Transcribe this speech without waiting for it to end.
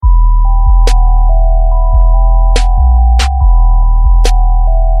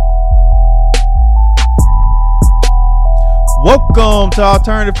Welcome to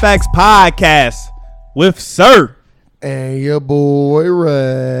Alternative Facts Podcast with Sir and your boy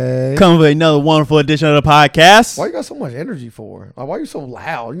Ray. Coming with another wonderful edition of the podcast. Why you got so much energy for? Like, why you so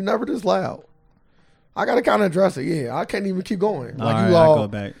loud? You never this loud. I gotta kind of address it. Yeah, I can't even keep going. Like all right, you all. I'll go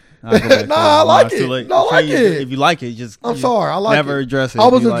back. Nah, I like it. No, I like it. If you like it, just I'm sorry. I like never it. address it. I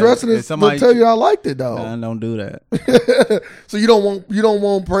was addressing it to tell you I liked it though. Nah, don't do that. So you don't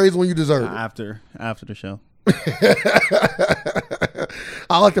want praise when you deserve it. After the show.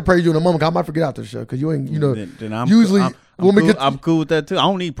 I like to praise you in a moment. I might forget after the show because you ain't. Then I'm usually I'm cool with that too. I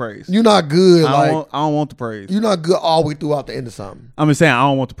don't need praise. You're not good. I don't want the praise. You're not good all the way throughout the end of something. I'm just saying I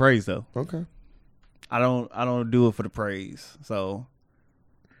don't want the praise though. Okay. I don't do it for the praise. So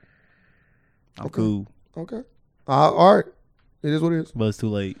I'm cool. Okay. All right. It is what it is. But it's too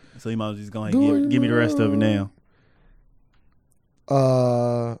late. So you might as well just go ahead and give me the rest of it now.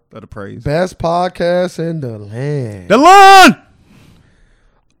 The praise. Best podcast in the land. The land!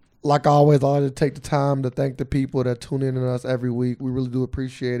 Like always, I like to take the time to thank the people that tune in on us every week. We really do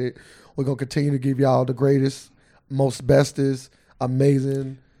appreciate it. We're going to continue to give y'all the greatest, most bestest,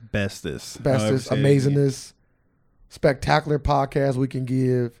 amazing, amazingest, spectacular podcast we can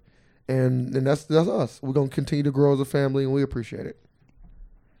give. And that's us. We're going to continue to grow as a family, and we appreciate it.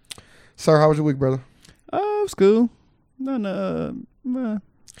 Sir, how was your week, brother? It was cool.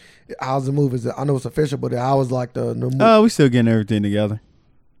 How's the move? I know it's official, but how was like the move? We still getting everything together.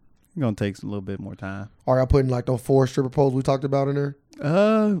 It's going to take a little bit more time. Are y'all putting like those 4 stripper poles we talked about in there?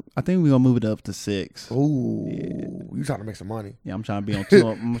 I think we're going to move it up to 6. Ooh, yeah. You trying to make some money. Yeah, I'm trying to be on 2.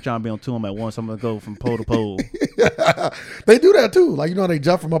 I'm trying to be on 2 of them at once. I'm going to go from pole to pole. They do that too. Like, how they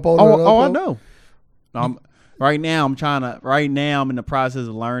jump from a pole to another pole? I know. Right now I'm in the process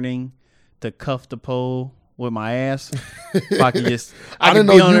of learning to cuff the pole with my ass. If I can just, I can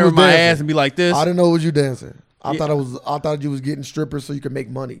be on there with my ass and be like this. I didn't know it was you dancing. I thought you was getting strippers so you could make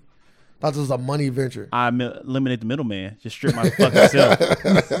money. I thought this was a money venture. I eliminate the middleman. Just strip my fucking self.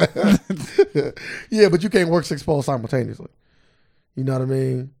 Yeah, but you can't work 6 poles simultaneously. You know what I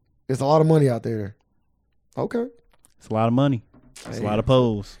mean? It's a lot of money out there. Okay. It's a lot of money. It's a lot of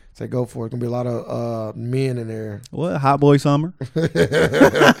poles. Say go for it. It's gonna be a lot of men in there. What? Hot boy summer? Hey,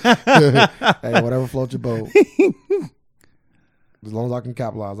 whatever floats your boat. As long as I can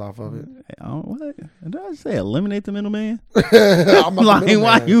capitalize off of it. What? Did I say eliminate the middleman? I'm not like,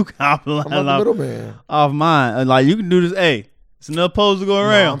 why you capitalizing I'm not the middleman off mine? Like, you can do this. Hey, it's enough poles to go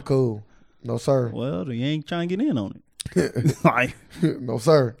around. No, I'm cool. No, sir. Well, you ain't trying to get in on it. Like, no,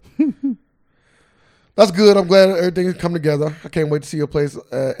 sir. That's good. I'm glad everything has come together. I can't wait to see your place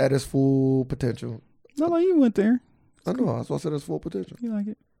at its full potential. Not like you went there. I know. That's why I said its full potential. You like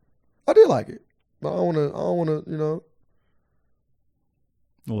it? I did like it. But I don't want to,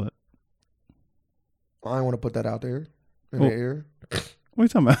 What? I ain't want to put that out there in the air. What are you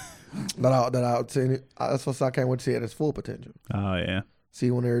talking about? that I seen it. That's what I can't wait to see it at its full potential. Oh, yeah.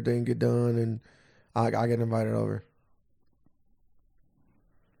 See when everything get done and I get invited over.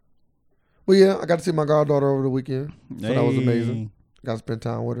 But yeah, I got to see my goddaughter over the weekend. So that was amazing. Got to spend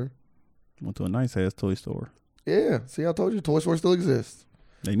time with her. Went to a nice ass toy store. Yeah. See, I told you, toy store still exists.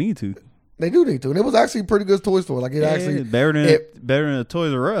 They need to. They do need to. And it was actually a pretty good toy store. Like actually better than a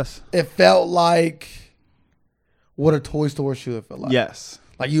Toys R Us. It felt like what a toy store should feel like. Yes.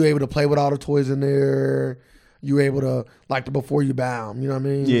 Like you were able to play with all the toys in there. You were able to before you buy them. You know what I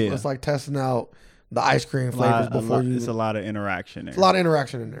mean? Yeah. It's like testing out the ice cream flavors before you. It's a lot of interaction there. It's a lot of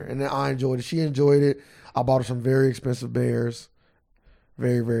interaction in there. And I enjoyed it. She enjoyed it. I bought her some very expensive bears.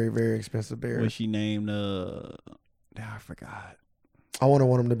 Very, very, very expensive bears. Was she named I forgot. I want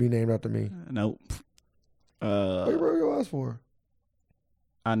them to be named after me. Nope. What you roll your eyes for?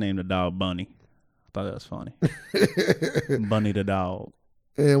 I named the dog Bunny. I thought that was funny. Bunny the dog.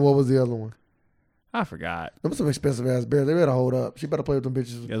 And what was the other one? I forgot. Them some expensive ass bears. They better hold up. She better play with them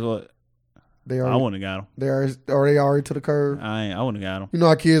bitches. Guess what? I wouldn't have got them. They already to the curb. I wouldn't have got them. You know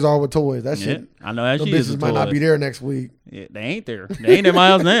how kids are with toys. That shit. I know how she is. Bitches might not be there next week. Yeah, they ain't there. They ain't at my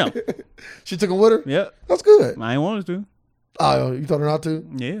house now. She took them with her? Yep. That's good. I ain't wanted to. Oh, you told her not to?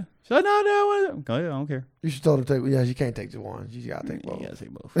 Yeah. She's like, no. Go ahead. I don't care. You should tell her to take. Yeah, she can't take just one. She got to take both. Yeah,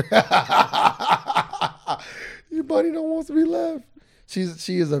 take both. Your buddy don't want to be left.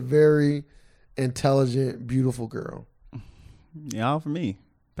 She is a very intelligent, beautiful girl. Yeah, all for me.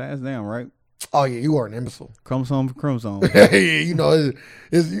 Pass down, right? Oh yeah, you are an imbecile. Chromosome for chromosome.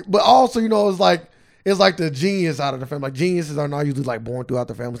 it's but also it's like the genius out of the family. Like geniuses are not usually like born throughout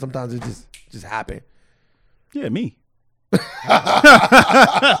the family. Sometimes it just happen. Yeah, me. I'm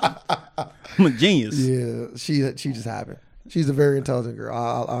a genius. Yeah, she just happened. She's a very intelligent girl.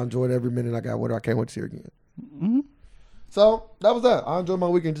 I enjoyed every minute I got with her. I can't wait to see her again. Mm-hmm. So that was that. I enjoyed my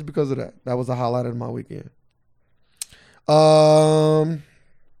weekend just because of that. That was the highlight of my weekend. So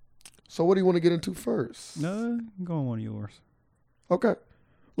what do you want to get into first? No, go on one of yours. Okay.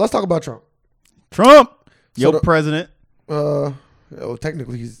 Let's talk about Trump. Yo, president.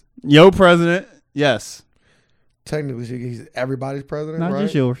 Technically he's president. Yes. Technically he's everybody's president, Not right?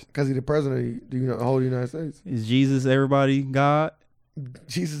 just yours. Because he's the president of the whole United States. Is Jesus everybody God?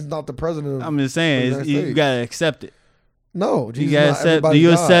 Jesus is not the president of I'm just saying, you got to accept it. No, Jesus you gotta is not accept. Do everybody's you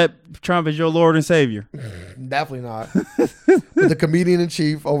God. accept Trump as your Lord and Savior? Definitely not. But the comedian in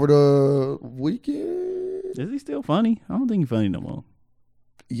chief over the weekend. Is he still funny? I don't think he's funny no more.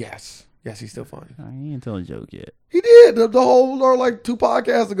 Yes, he's still funny. He ain't tell a joke yet. He did the whole or like 2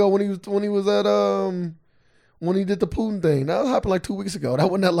 podcasts ago when he was at when he did the Putin thing. That happened like 2 weeks ago. That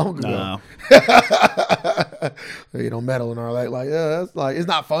wasn't that long ago. No. You don't meddle and all that. Like that's like it's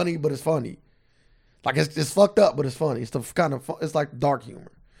not funny, but it's funny. Like it's fucked up, but it's funny. It's the kind of it's like dark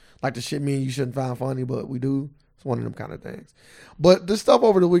humor, like the shit me and you shouldn't find funny, but we do. It's one of them kind of things. But the stuff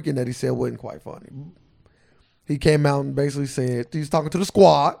over the weekend that he said wasn't quite funny. He came out and basically said he's talking to the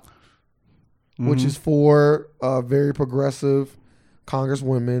squad, which is for very progressive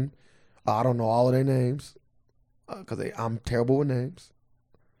congresswomen. I don't know all of their names because I'm terrible with names.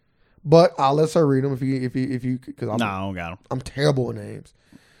 But I'll let her read them if you because I don't got them. I'm terrible with names.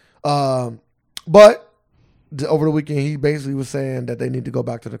 But over the weekend, he basically was saying that they need to go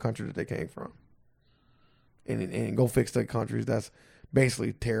back to the country that they came from, and go fix their countries. That's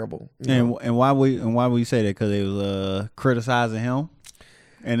basically terrible. And why we say that? Because they was criticizing him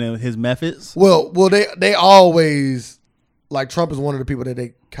and his methods. Well, they always like Trump is one of the people that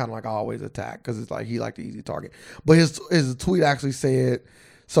they kind of like always attack because it's like he like the easy target. But his tweet actually said.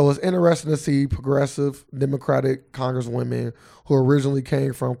 So it's interesting to see progressive Democratic congresswomen who originally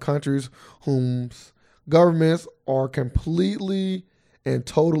came from countries whose governments are completely and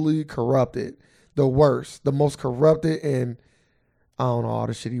totally corrupted. The worst, the most corrupted, and I don't know all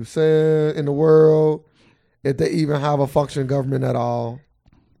the shit he said in the world. If they even have a functioning government at all.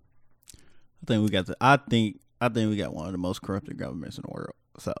 I think we got one of the most corrupted governments in the world.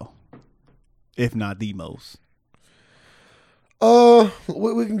 So, if not the most.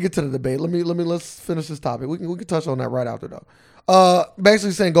 We can get to the debate. Let's finish this topic. We can touch on that right after though.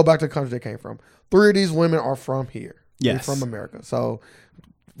 Basically saying go back to the country they came from. 3 of these women are from here. Yes, they're from America. So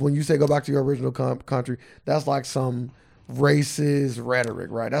when you say go back to your original country, that's like some racist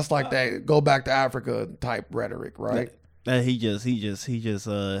rhetoric, right? That's like that go back to Africa type rhetoric, right? He just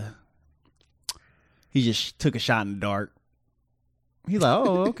took a shot in the dark. He's like,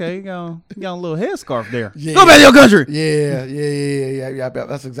 oh, okay, you got a little headscarf there. Yeah. Go back to your country. Yeah.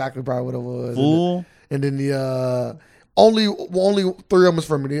 That's exactly probably what it was. Fool. And then the only 3 of them is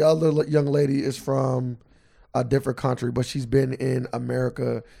from me. The other young lady is from a different country, but she's been in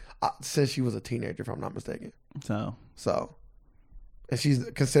America since she was a teenager, if I'm not mistaken. So, and she's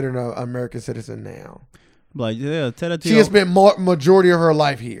considered an American citizen now. Like, yeah, tell that to she has spent majority of her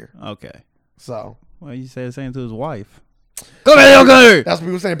life here. Okay. So, well, you said the same to his wife. Go back to your country. That's what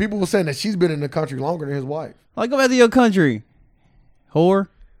people were saying. People were saying that she's been in the country longer than his wife. Like, go back to your country, whore.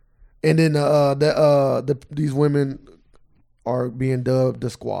 And then these women are being dubbed the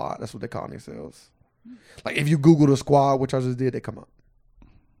squad. That's what they call themselves. Like if you Google the squad, which I just did, they come up.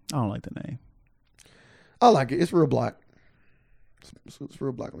 I don't like the name. I like it. It's real black. It's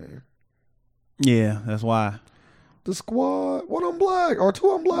real black name. Yeah, that's why. The squad. One of them black or 2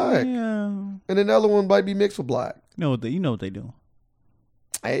 of them black. Yeah. And then the other one might be mixed with black. You know what they do.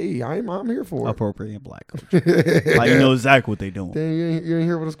 Hey, I'm here for it. Appropriating black culture. Like you know exactly what they doing. Then you ain't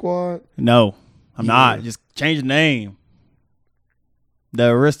here for the squad? No, I'm not. Just change the name. The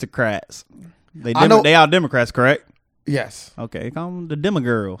aristocrats. They all Democrats, correct? Yes. Okay, call them the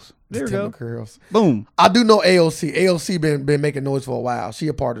Demogirls. There we go. Demogirls. Boom. I do know AOC. AOC been making noise for a while. She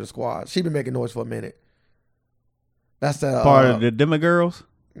a part of the squad. She been making noise for a minute. That's the part of the Demogirls.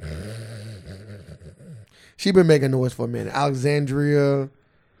 She been making noise for a minute. Alexandria.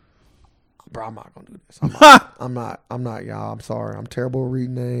 Bro, I'm not gonna do this. I'm not, y'all. I'm sorry. I'm terrible at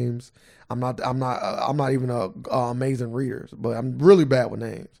reading names. I'm not even a amazing reader, but I'm really bad with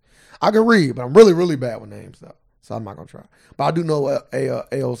names. I can read, but I'm really, really bad with names though. So I'm not gonna try. But I do know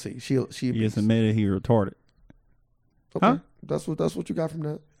AOC. She just admitted he retarded. Okay. Huh? That's what you got from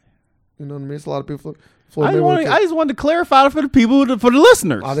that. You know what I mean? It's a lot of people. I just wanted to clarify it for the people, for the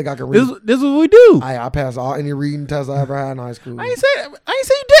listeners. I think I can read. This is what we do. I passed any reading test I ever had in high school. I ain't say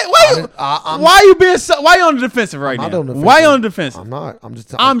you did. Why you being why you on the defensive right now? Why you on the defensive? I'm not.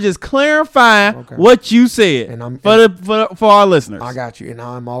 I'm just clarifying what you said for our listeners. I got you, and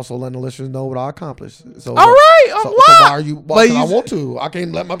I'm also letting the listeners know what I accomplished. So all right, so why are you? I want to. I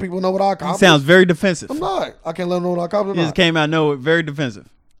can't let my people know what I accomplished. Sounds very defensive. I'm not. I can't let them know what I accomplished. You just came out very defensive.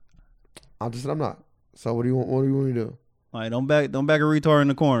 I just said I'm not. So what do you want? What do you want me to do? Like don't back a retard in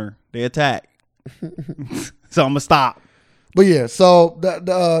the corner. They attack. So I'm gonna stop. But yeah, so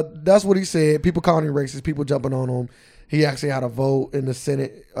that's what he said. People calling him racist. People jumping on him. He actually had a vote in the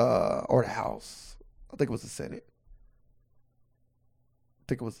Senate or the House. I think it was the Senate.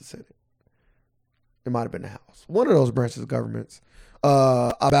 It might have been the House. One of those branches of governments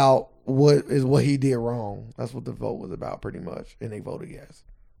about what he did wrong. That's what the vote was about, pretty much, and they voted yes.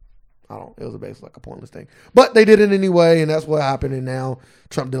 It was basically like a pointless thing. But they did it anyway, and that's what happened. And now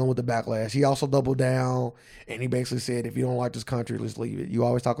Trump dealing with the backlash. He also doubled down, and he basically said, if you don't like this country, let's leave it. You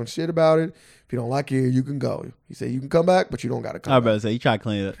always talking shit about it. If you don't like it, you can go. He said, you can come back, but you don't got to come back. I was about to say, you try to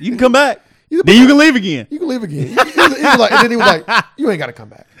clean it up. You can come back. Then you can leave again. You can leave again. He was like, you ain't got to come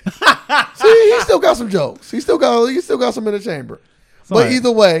back. See, he still got some jokes. He still got some in the chamber. But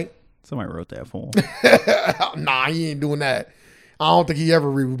either way. Somebody wrote that for him. Nah, he ain't doing that. I don't think he ever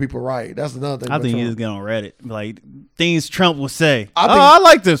read what people write. That's another thing. I think he just get on Reddit. Like, things Trump would say. I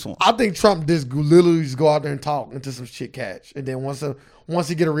like this one. I think Trump literally just go out there and talk until some shit catch. And then once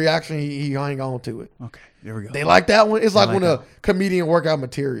he get a reaction, he hang on to it. Okay, there we go. They like that one. It's like when a comedian work out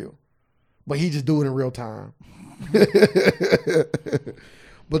material. But he just do it in real time.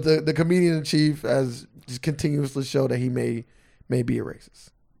 But the comedian in chief has just continuously showed that he may be a racist.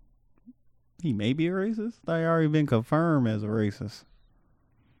 He may be a racist. They already been confirmed as a racist.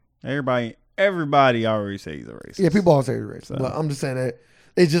 Everybody already says he's a racist. Yeah, people always say he's a racist. So. But I'm just saying that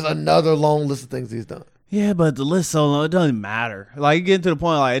it's just another long list of things he's done. Yeah, but the list so long, it doesn't matter. Like, you get to the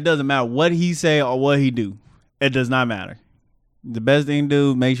point, like, it doesn't matter what he say or what he do. It does not matter. The best thing to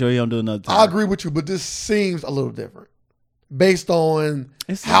do, make sure you don't do another time. I agree with you, but this seems a little different. Based on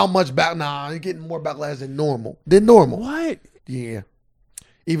how much you're getting more backlash than normal. What? Yeah.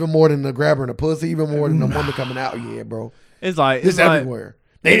 Even more than the grabber and the pussy, even more than the woman coming out. Yeah, bro. It's everywhere.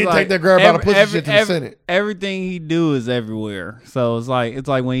 They didn't take that grab out of pussy shit to the Senate. Everything he do is everywhere. So it's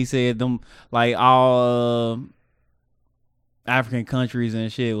like when he said them, like, all African countries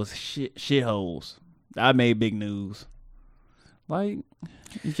and shit was shitholes. That made big news. Like,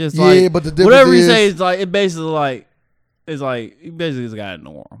 it's just but the whatever he says, like, he basically just got to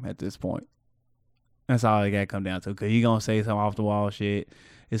ignore him at this point. That's all it got to come down to. Because he going to say some off the wall shit.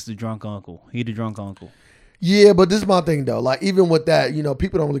 It's the drunk uncle. He the drunk uncle. Yeah, but this is my thing, though. Like, even with that,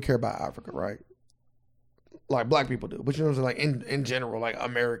 people don't really care about Africa, right? Like, black people do. But you know what I'm saying? Like, in general, like,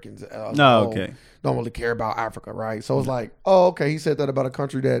 Americans don't really care about Africa, right? So it's like, oh, okay, he said that about a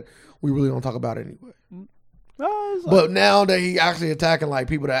country that we really don't talk about anyway. But now that he actually attacking, like,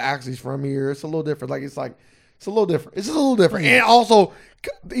 people that actually is from here, it's a little different. It's a little different. It's just a little different. And also,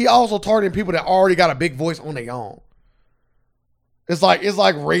 he also targeting people that already got a big voice on their own. It's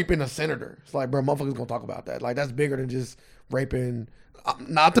like raping a senator. It's like, bro, motherfuckers gonna talk about that. Like, that's bigger than just raping.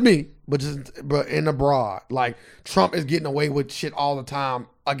 Not to me, but in abroad. Like, Trump is getting away with shit all the time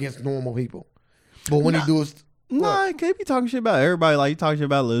against normal people. But when he do is, he can't be talking shit about everybody. Like, he talks shit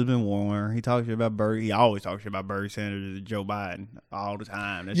about Elizabeth Warren. He talks shit about Bernie. He always talks shit about Bernie Sanders and Joe Biden all the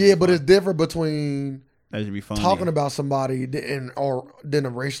time. But it's different between that should be fun. Talking about somebody than a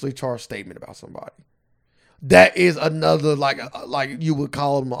racially charged statement about somebody. That is another, like you would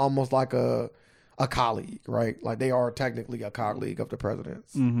call them almost like a colleague, right? Like, they are technically a colleague of the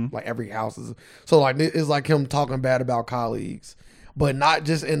president's. Mm-hmm. Like, every house is. So, like, it's like him talking bad about colleagues, but not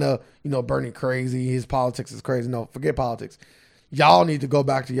just in a, Bernie crazy, his politics is crazy. No, forget politics. Y'all need to go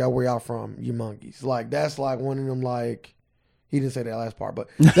back to where y'all from, you monkeys. Like, that's like one of them, like, he didn't say that last part, but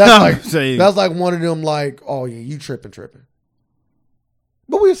that's like one of them, like, oh yeah, you tripping.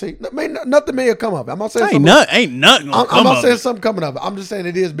 But we'll see. Nothing may have come of it. I'm not saying ain't nothing. I'm not saying something coming of it. I'm just saying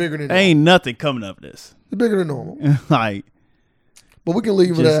it is bigger than normal. Ain't nothing coming of this. It's bigger than normal. Like, but we can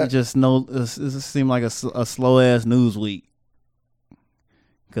leave it at. It seemed like a slow ass news week.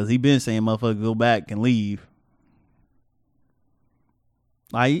 Because he been saying motherfucker go back and leave.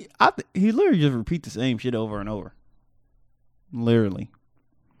 Like, he literally just repeat the same shit over and over. Literally.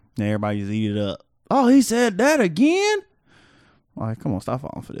 And everybody just eat it up. Oh, he said that again? Like, come on, stop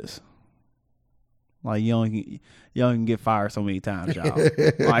falling for this. Like you only can get fired so many times, y'all.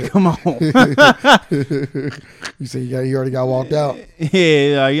 Like, come on. You say you already got walked out.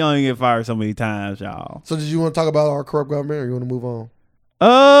 Yeah, you only get fired so many times, y'all. So did you want to talk about our corrupt government, or you want to move on?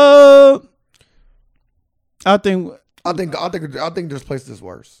 I think there's places that's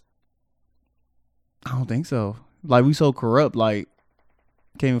worse. I don't think so. Like, we so corrupt, like,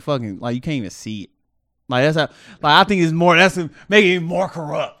 can't even fucking, like, you can't even see it. Like, that's how, like, I think it's more, that's making it more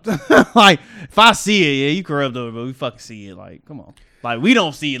corrupt. Like, if I see it, yeah, you corrupt over, but we fucking see it. Like, come on. Like, we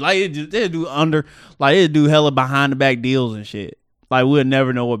don't see it. Like, they do hella behind the back deals and shit. Like, we'll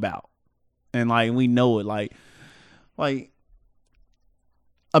never know about. And, like, we know it. Like,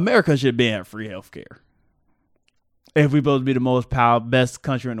 America should be at free healthcare. If we're supposed to be the best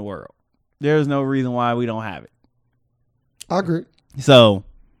country in the world. There's no reason why we don't have it. I agree. So,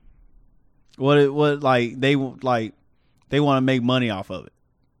 they want to make money off of it.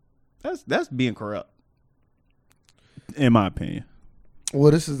 That's being corrupt, in my opinion.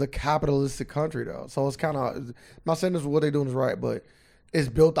 Well, this is a capitalistic country, though, so it's kind of. I'm not saying this what they're doing is right, but it's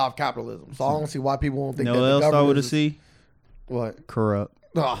built off capitalism. So I don't see why people won't think that the government start with a C. What? Corrupt.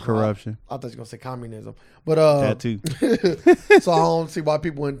 Corruption. I thought you were gonna say communism, but that too. So I don't see why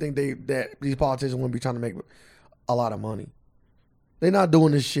people wouldn't think that these politicians wouldn't be trying to make a lot of money. They're not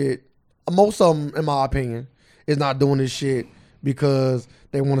doing this shit. Most of them, in my opinion, is not doing this shit because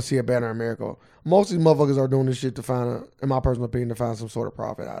they want to see a better America. Most of these motherfuckers are doing this shit to find, in my personal opinion, to find some sort of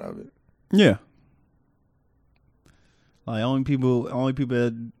profit out of it. Yeah. Like only people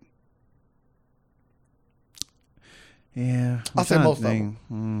that. Yeah, I say most of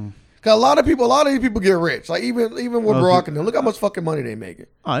them. Cause a lot of these people get rich. Like even with Barack and them, look how much fucking money they making.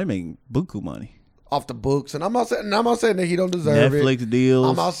 Oh, they making buku money off the books. And I'm not saying that he don't deserve it. Netflix deals.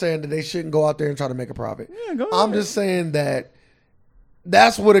 I'm not saying that they shouldn't go out there and try to make a profit. Yeah, go I'm ahead. just saying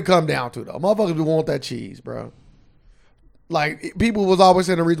that's what it come down to, though. Motherfuckers want that cheese, bro. Like people was always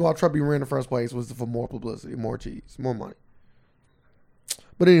saying the reason why Trump even ran in the first place was for more publicity, more cheese, more money.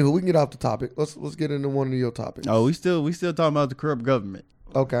 But anywho, we can get off the topic. Let's get into one of your topics. Oh, we still talking about the corrupt government.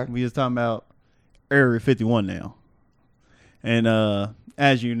 Okay. We just talking about Area 51 now. And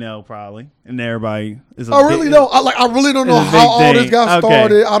as you know, probably, and everybody is. I really don't know how all this got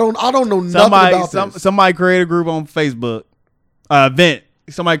started. I don't know nothing about this. Somebody created a group on Facebook, event.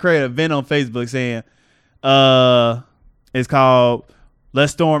 Somebody created an event on Facebook saying, it's called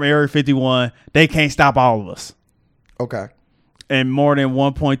 "Let's Storm Area 51." They can't stop all of us. Okay. And more than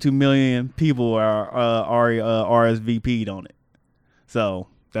 1.2 million people are RSVP'd on it. So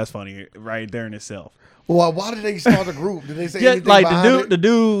that's funny right there in itself. Well, why did they start a group? Did they say anything like behind the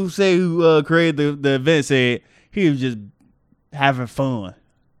dude say who created the event said he was just having fun.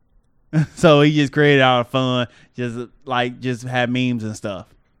 So he just created out of fun, just have memes and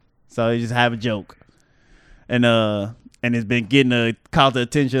stuff. So he just have a joke. And it's been caught the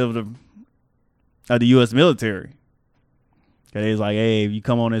attention of the US military. Cause he's like, hey, if you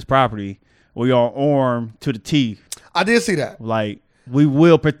come on this property, we are armed to the teeth. I did see that. Like, we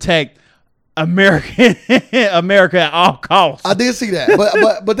will protect America at all costs. I did see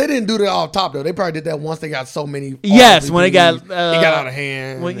that, but they didn't do that off top though. They probably did that once they got so many. Yes, when it got out of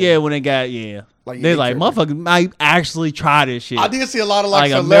hand. when it got they're like motherfuckers might actually try this shit. I did see a lot of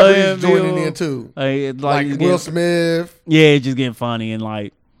celebrities joining in too, like Will Smith. Yeah, it's just getting funny and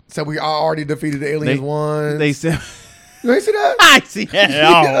like. So we already defeated the aliens once. They said. You ain't see that? I ain't see that at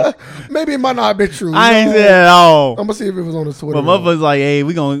all. Maybe it might not have been true. I ain't see that at all. I'm gonna see if it was on the Twitter. But motherfuckers like, hey,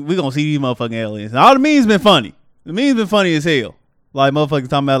 we gonna see these motherfucking aliens. And all the memes been funny. The memes been funny as hell. Like motherfuckers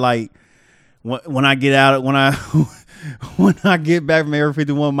talking about like when I get out when I get back from Area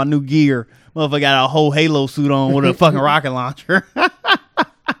 51, my new gear, motherfucker got a whole Halo suit on with a fucking rocket launcher.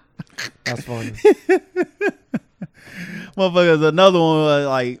 That's funny. Motherfuckers, another one was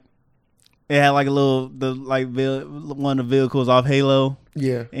like. It had like one of the vehicles off Halo.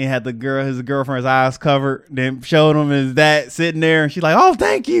 Yeah. And had his girlfriend's eyes covered. Then showed him his dad sitting there. And she's like, oh,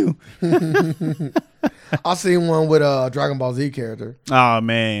 thank you. I seen one with a Dragon Ball Z character. Oh,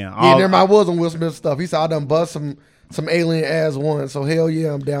 man. Yeah, never mind. I was on Will Smith stuff. He said, I done bust some alien ass once. So hell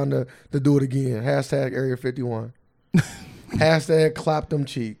yeah, I'm down to do it again. Hashtag Area 51. Hashtag clap them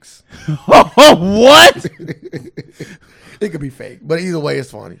cheeks. What? It could be fake. But either way,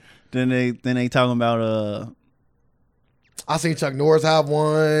 it's funny. Then they talking about I seen Chuck Norris have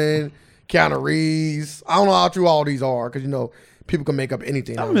one, Keanu Reeves. I don't know how true all these are because people can make up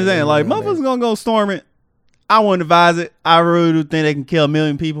anything. I'm just saying, like motherfuckers gonna go storm it. I wouldn't advise it. I really do think they can kill 1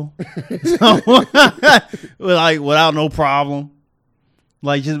 million people, like without no problem.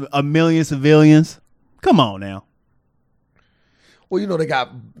 Like just 1 million civilians. Come on now. Well, they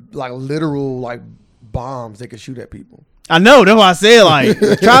got like literal like bombs they can shoot at people. I know. That's why I said, like,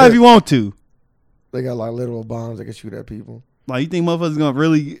 try if you want to. They got like literal bombs they can shoot at people. Like, you think motherfuckers gonna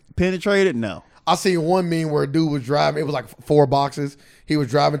really penetrate it? No. I seen one meme where a dude was driving. It was like 4 boxes. He was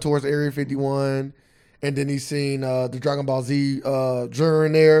driving towards Area 51, and then he seen the Dragon Ball Z Jur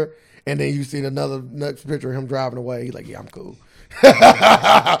in there, and then you seen another next picture of him driving away. He's like, yeah, I'm cool.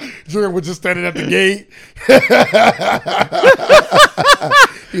 Jur was just standing at the gate.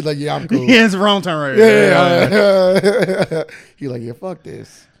 He's like, yeah, I'm cool. Yeah, it's the wrong turn right Yeah. He's like, yeah, fuck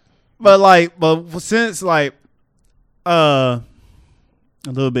this. But since like a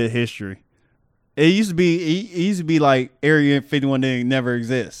little bit of history, it used to be like Area 51 didn't never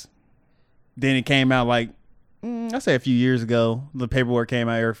exist. Then it came out like I say a few years ago. The paperwork came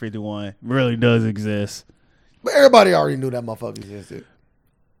out. Area 51 really does exist. But everybody already knew that motherfucker existed.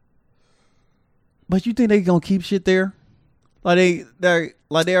 But you think they gonna keep shit there? Like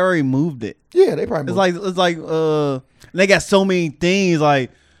they already moved it. Yeah, they probably moved. It's like they got so many things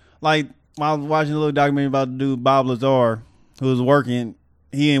like I was watching a little documentary about the dude Bob Lazar who was working.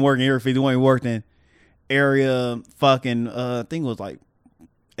 He ain't working Area 51. He worked in area fucking I think it was like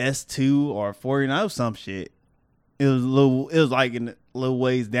S2 or 49 or some shit. It was like in a little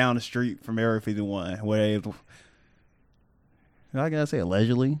ways down the street from Area 51 where they. I gotta say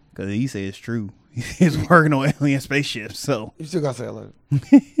allegedly because he said it's true. He's working on alien spaceships, so you still gotta say allegedly.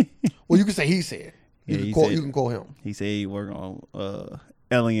 Well, you can say he said. You can call him. He said he working on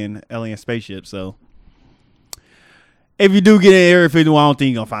alien spaceships. So if you do get in Area 51, I don't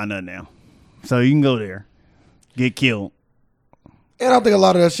think you're gonna find nothing now. So you can go there, get killed. And I think a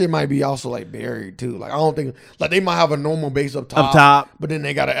lot of that shit might be also like buried too. Like I don't think like they might have a normal base up top, but then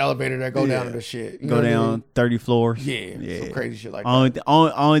they got an elevator that go down to the shit. You go down I mean? 30 floors. Yeah, some crazy shit like that.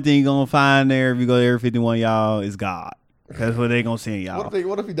 Only thing you're gonna find there if you go to Area 51, y'all, is God. That's what they gonna send y'all.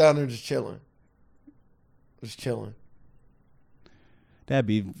 What if he down there just chilling? Just chilling. That'd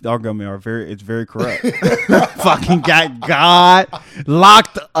be our government it's very corrupt. Fucking got God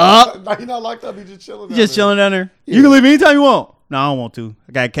locked up. No, he's not locked up. He's just chilling. Chilling down there. Yeah. You can leave me anytime you want. No, I don't want to.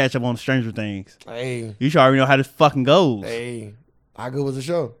 I gotta catch up on Stranger Things. Hey, you should already know how this fucking goes. Hey, how good was the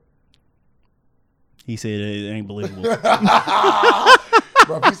show? He said it ain't believable. Bro,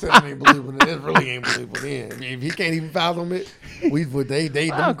 if he said it ain't believable, then it really ain't believable. Then if he can't even fathom it,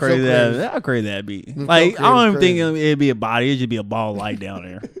 how crazy that'd be. Like I don't even think it'd be a body. It'd just be a ball of light down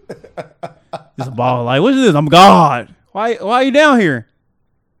there. Just a ball of light. What is this? I'm God. Why are you down here?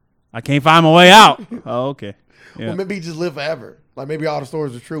 I can't find my way out. Oh, okay. Yeah. Well, maybe he just lived forever. Like maybe all the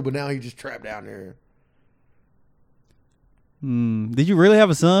stories are true, but now he just trapped down there. Did you really have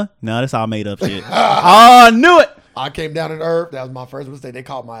a son? No, that's all made up shit. Oh, I knew it. I came down to Earth. That was my first mistake. They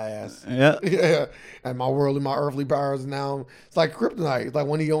caught my ass. Yeah. Yeah. And my earthly powers now. It's like kryptonite. It's like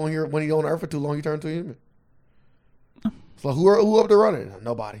when you on Earth for too long, you turn to a human. So who up there running?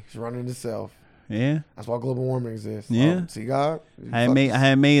 Nobody. He's running himself. Yeah. That's why global warming exists. Yeah. See God? I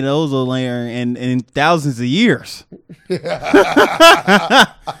had made ozone layer in thousands of years.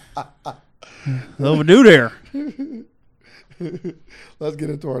 Overdue there. Let's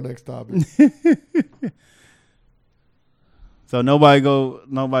get into our next topic. So nobody go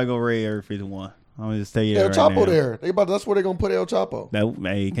raid Area 51. I'm gonna just tell you that El Chapo now. there. That's where they're gonna put El Chapo.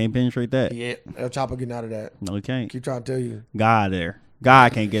 You can't penetrate that. Yeah, El Chapo getting out of that. No, he can't. Keep trying to tell you. God there.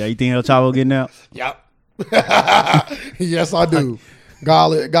 God can't get out. You think El Chapo getting out? Yep. Yes, I do.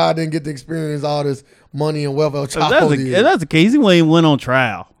 God didn't get to experience all this money and wealth El Chapo did. If that's the case, he went on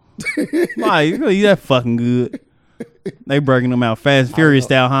trial. Like, he's that fucking good. They breaking him out Fast and Furious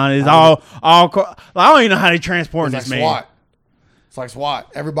style, huh? It's all. I don't even know how they transporting this man. SWAT. It's like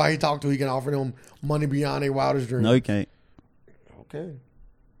SWAT. Everybody he talked to, he can offer them money beyond their wildest dreams. No, he can't. Okay.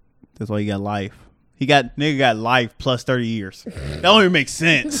 That's why he got life. Nigga got life plus 30 years. That don't even make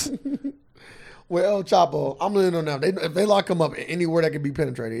sense. Well, El Chapo, I'm letting them know. If they lock him up anywhere that can be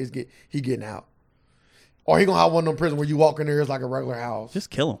penetrated, he getting out. Or he gonna have one of them prisons where you walk in there, it's like a regular house.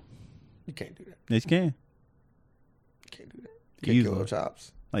 Just kill him. You can't do that. Yes, you can. You can't do that. You can't kill El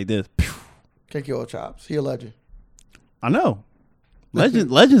Chops. Like this. Can't kill El Chops. He a legend. I know.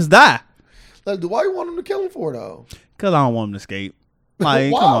 Legends die. Why you want him to kill him for though? Because I don't want him to escape.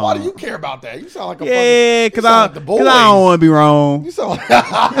 Like, why do you care about that? You sound like because I don't want to be wrong. You sound like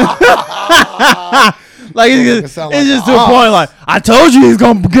like it's just to a point. Like I told you he's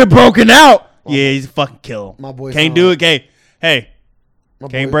gonna get broken out. Yeah, he's fucking kill him. My boy can't do it. Hey,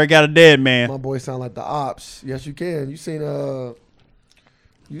 can't break out a dead man. My boy sound like the ops. Yes, you can. You seen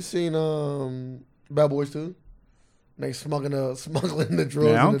Bad Boys 2? They smuggling the drugs.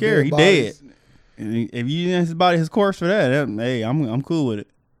 Yeah, I don't care. He dead. If you use his body, his corpse for that, hey, I'm cool with it.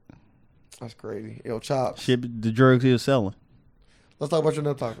 That's crazy. Yo, Chops. Shit, the drugs he was selling. Let's talk about your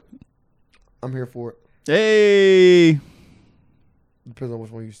next topic. I'm here for it. Hey, Depends on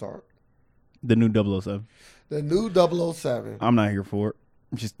which one you start. the new 007. The new 007. I'm not here for it.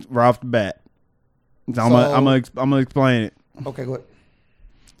 Just right off the bat. So I'm gonna explain it. Okay, go ahead.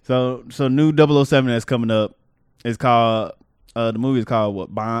 So new 007 that's coming up is called the movie is called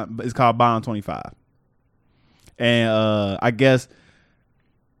what? Bond. It's called Bond 25. And I guess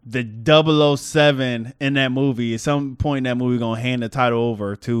the 007 in that movie, at some point in that movie, gonna hand the title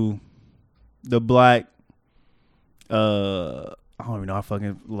over to the black. I don't even know. I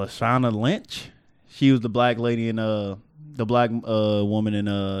fucking Lashana Lynch. She was the black lady in the black woman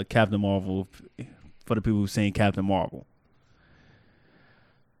in Captain Marvel. For the people who've seen Captain Marvel,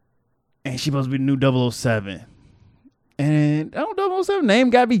 and she supposed to be the new 007. And 007 name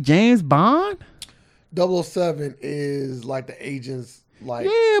gotta be James Bond. 007 is like the agent's like.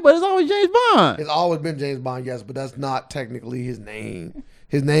 Yeah, but it's always James Bond. It's always been James Bond, yes, but that's not technically his name.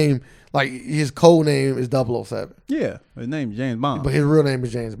 His name, like his code name, is 007. Yeah, his name is James Bond. But his real name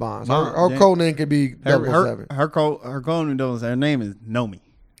is James Bond. So her code name could be 007. Her code name 007. Her name is Nomi.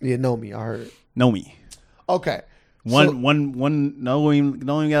 Yeah, Nomi. I heard it. Nomi. Okay. One. No, don't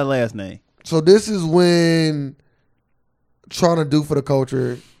even got a last name. So this is when trying to do for the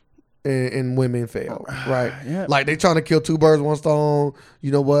culture and women fail, right? Yeah. Like they trying to kill two birds, one stone.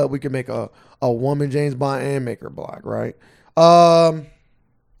 You know what? We can make a woman James Bond and make her black, right?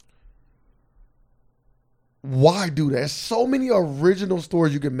 Why do that? There's so many original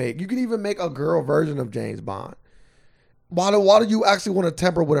stories you can make. You can even make a girl version of James Bond. Why do you actually want to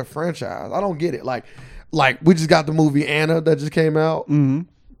temper with a franchise? I don't get it. Like we just got the movie Anna that just came out. Mm-hmm.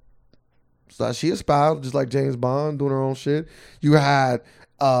 So she a spy, just like James Bond, doing her own shit. You had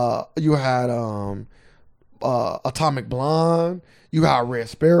Atomic Blonde. You had Red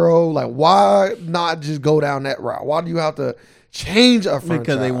Sparrow. Like, why not just go down that route? Why do you have to change a franchise?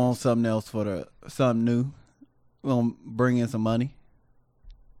 Because they want something else for something new. We'll bring in some money,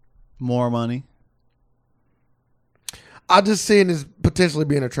 more money. I just see it as potentially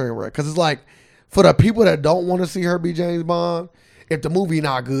being a train wreck because it's like for the people that don't want to see her be James Bond, if the movie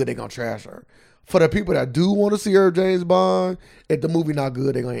not good, they gonna trash her. For the people that do want to see her James Bond, if the movie not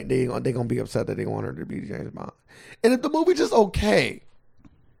good, they gonna be upset that they want her to be James Bond. And if the movie just okay,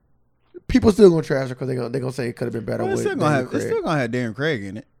 people still gonna trash her because they gonna say it could have been better. Well, it's still gonna have Darren Craig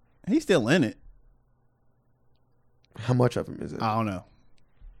in it. He's still in it. How much of him is it? I don't know.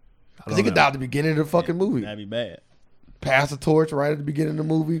 Because he could die at the beginning of the fucking movie. That'd be bad. Pass the torch right at the beginning of the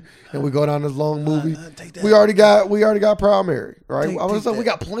movie, and we go down this long movie. We already got Proud Mary, right? We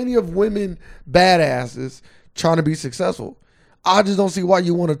got plenty of women badasses trying to be successful. I just don't see why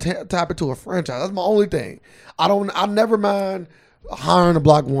you want to tap into a franchise. That's my only thing. I never mind hiring a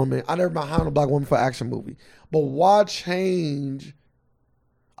black woman. I never mind hiring a black woman for an action movie. But why change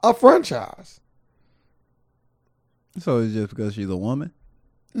a franchise? So it's just because she's a woman?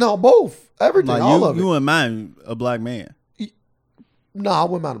 No, both. Everything. Like all of it. You wouldn't mind a black man? No, I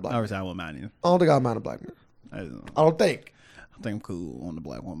wouldn't mind a black man. I wouldn't mind you. I don't think I'd mind a black man. I don't think. I think I'm cool on the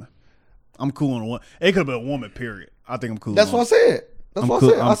black woman. I'm cool on a woman. It could have been a woman, period. I think I'm cool. That's what I said. That's what I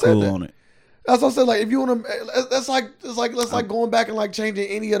said. I said cool that. on it. That's what I said. Like, if you want to, that's like going back and like changing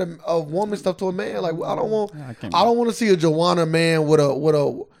any of woman stuff to a man. Like, I don't want to see a Joanna man with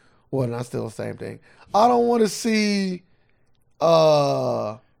a. Well, not still the same thing. I don't want to see.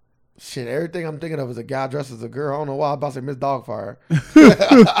 Shit, everything I'm thinking of is a guy dressed as a girl. I don't know why I'm about to say Miss Dogfire.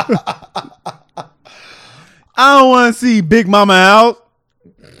 I don't want to see Big Mama out.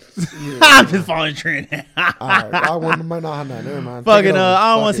 Yeah. I'm just following trend. All right, I might not have that. Never mind. Fucking,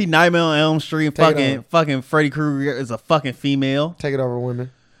 I don't want to see Nightmare on Elm Street. Fucking Freddy Krueger is a fucking female. Take it over, women.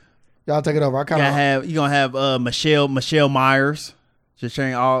 Y'all take it over. You gonna have Michelle Myers. Just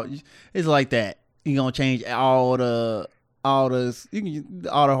change all. It's like that. You gonna change all the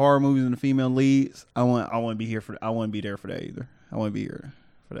horror movies and the female leads. I wouldn't be here for. I wouldn't be there for that either. I wouldn't be here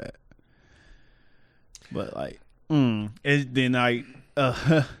for that. But like, they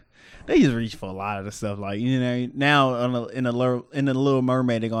just reach for a lot of the stuff. Like, you know, now in the Little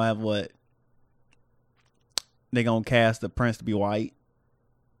Mermaid, they're gonna have what? They're gonna cast the prince to be white,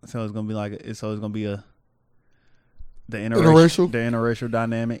 so it's gonna be the interracial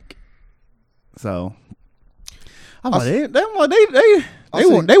dynamic. So. They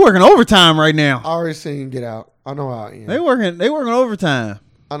working overtime right now. I already seen Get Out. I know how it ends. They working overtime.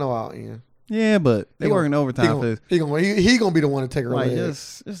 I know how it ends. Yeah, but they working overtime for this. He gonna be the one to take her away.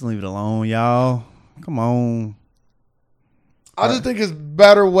 Just leave it alone, y'all. Come on. I just think it's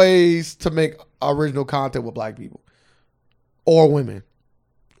better ways to make original content with black people, or women,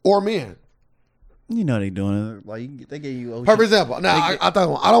 or men. You know they doing it. Like they gave you. For example, now I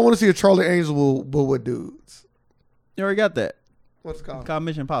don't want to see a Charlie Angels but with dudes. You already got that. What's it called? It's called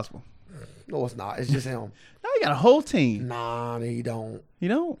Mission Impossible. No, it's not. It's just him. Now you got a whole team. Nah, he don't. You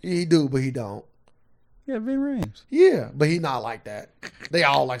don't? He do, but he don't. Yeah, Vin Rhames. Yeah, but he not like that. They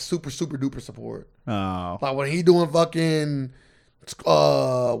all like super duper support. Oh. Like when he doing fucking,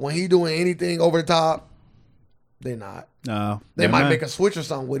 when he doing anything over the top, they not. No. They might make a switch or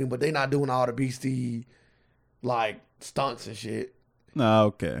something with him, but they not doing all the beastie like stunts and shit. No,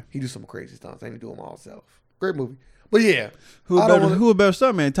 okay. He do some crazy stunts. Ain't he do them all himself. Great movie. But yeah. Who a better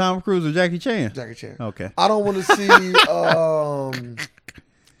stuntman, Tom Cruise or Jackie Chan? Jackie Chan. Okay. I don't want to see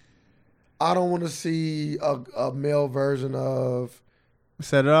I don't want to see a male version of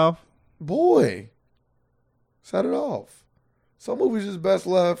Set It Off? Boy. Set It Off. Some movies is best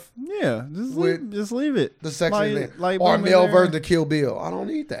left. Yeah, just leave it. The sex man. Like or a male version of Kill Bill. I don't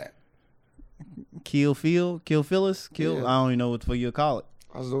need that. Kill Phyllis? I don't even know what for you call it.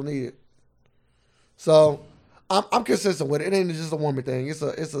 I just don't need it. So I'm consistent with it. It ain't just a woman thing. It's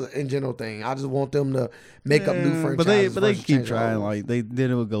a in general thing. I just want them to make up new franchises. But they keep trying. Like they did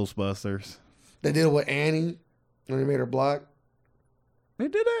it with Ghostbusters. They did it with Annie when they made her black. They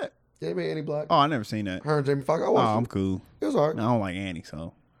did that. They made Annie black. Oh, I never seen that. Her and Jamie Foxx. I'm cool. It was alright. I don't like Annie,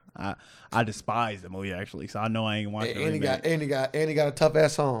 so I despise the movie actually. So I know I ain't watching it. Annie got a tough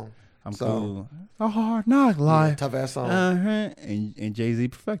ass song. I'm cool. A hard knock life. Yeah, tough ass song. And Jay-Z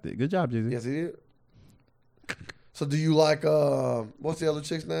perfected. Good job, Jay-Z. Yes, he did. So do you like what's the other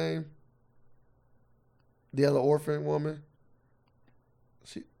chick's name? The other orphan woman?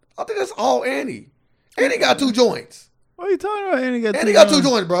 I think that's all Annie. Annie got 2 joints. What are you talking about? Annie got 2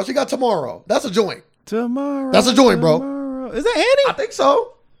 joints, bro. She got Tomorrow. That's a joint. Tomorrow. That's a joint, bro. Is that Annie? I think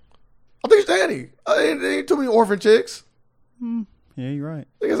so. I think it's Annie. There ain't too many orphan chicks. Yeah, you're right.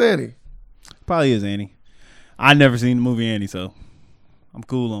 I think it's Annie. Probably is Annie. I never seen the movie Annie, so I'm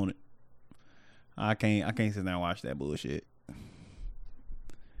cool on it. I can't sit there and watch that bullshit.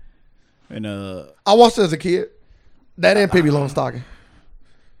 And I watched it as a kid. That and Pippi Longstocking.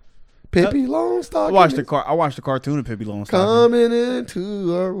 Pippi Longstocking. I watched the cartoon of Pippi Longstocking. Coming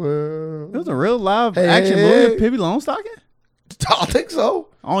into our world. It was a real live action movie of Pippi Longstocking? I think so.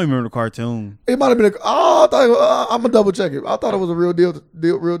 I don't even remember the cartoon. It might have been I'm gonna double check it. I thought it was a real deal.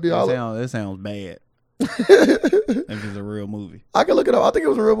 That sounds bad. If it's a real movie. I can look it up. I think it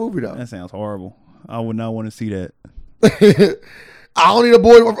was a real movie though. That sounds horrible. I would not want to see that. I don't need a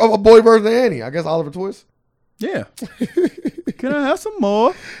boy version of Annie. I guess Oliver Twist. Yeah. Can I have some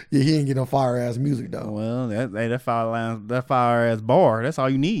more? Yeah, he ain't get no fire ass music though. Well, that fire ass bar. That's all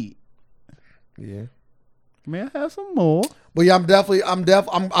you need. Yeah. May I have some more? But yeah, I'm probably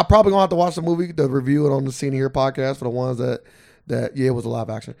gonna have to watch the movie to review it on the Scene Here podcast for the ones that yeah, it was a live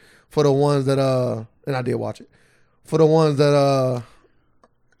action. For the ones that and I did watch it. For the ones that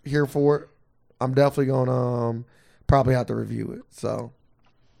here for it, I'm definitely gonna probably have to review it. So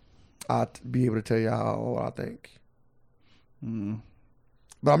I'll be able to tell you what I think.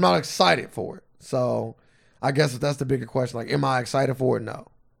 But I'm not excited for it. So I guess if that's the bigger question, like, am I excited for it? No.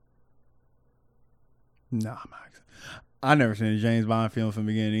 No, I'm not. I never seen a James Bond film from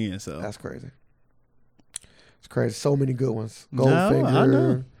beginning to end, so that's crazy. It's crazy. So many good ones. Goldfinger. I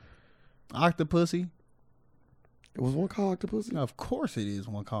know. Octopussy. It was one called Octopussy? Of course it is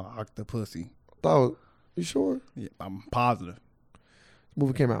one called Octopussy. You sure? Yeah, I'm positive. This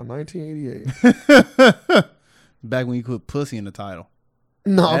movie came out in 1988. Back when you put pussy in the title.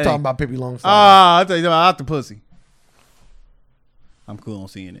 No, I'm talking about Pippi Longstocking. I thought you about Octopussy. I'm cool on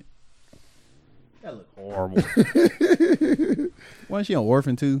seeing it. That look horrible. Wasn't she an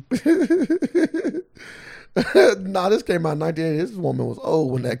orphan too? Nah, this came out in 1980. This woman was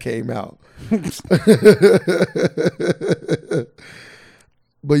old when that came out.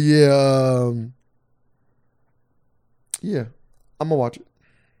 But yeah, I'm gonna watch it.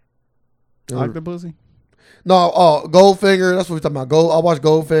 Octopussy? No, Goldfinger. That's what we're talking about. I watched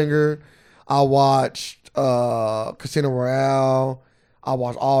Goldfinger. I watched Casino Royale. I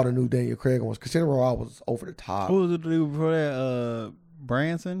watched all the new Daniel Craig ones. Casino Royale was over the top. Who was it before that?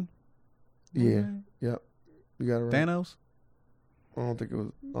 Branson? Yeah. Yep. You got it right. Thanos? I don't think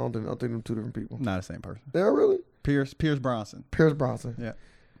them 2 different people. Not the same person. They're really? Pierce Bronson. Pierce Bronson. Yeah.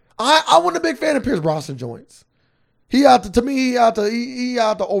 I wasn't a big fan of Pierce Bronson joints. He out to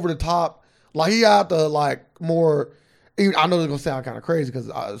over the top. Like he out to like more. I know it's gonna sound kind of crazy because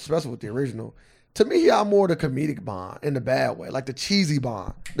especially with the original. To me, he got more the comedic Bond in the bad way, like the cheesy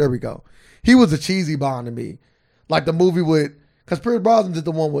Bond. There we go. He was a cheesy Bond to me, like the movie with because Pierce Brosnan did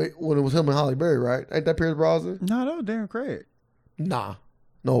the one when it was him and Halle Berry, right? Ain't that Pierce Brosnan? No, that was Darren Craig. Nah,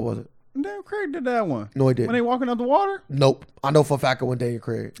 no, it wasn't. Daniel Craig did that one. No, he didn't. When they walking up the water? Nope. I know for a fact it wasn't Daniel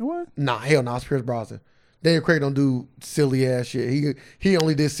Craig. What? Nah, hell no. It's Pierce Brosnan. Daniel Craig don't do silly ass shit. He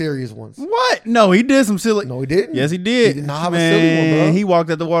only did serious ones. What? No, he did some silly. No, he didn't. Yes, he did. He did not have a silly one, bro. He walked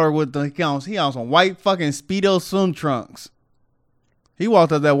at the water with he on some white fucking Speedo swim trunks. He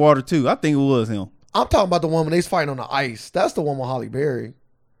walked up that water too. I think it was him. I'm talking about the one when they was fighting on the ice. That's the one with Halle Berry.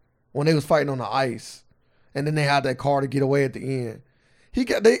 When they was fighting on the ice, and then they had that car to get away at the end. He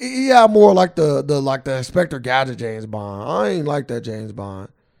had more like the Inspector Gadget James Bond. I ain't like that James Bond.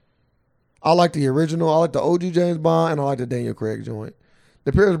 I like the original. I like the OG James Bond, and I like the Daniel Craig joint.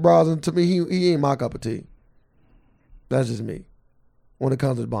 The Pierce Brosnan, to me, he ain't my cup of tea. That's just me. When it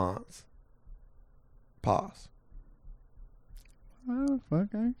comes to Bonds. Pause. Oh, fuck,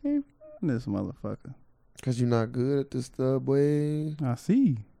 I can't find this motherfucker. Because you're not good at this stuff, boy. I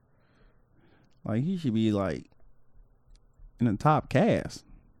see. Like, he should be, like, in the top cast.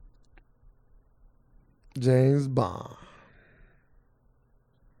 James Bond.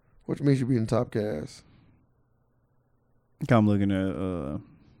 Which means you be in the top cast. I'm looking at,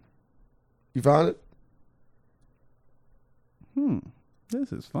 You found it?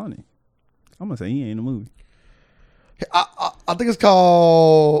 This is funny. I'm going to say he ain't in the movie. I think it's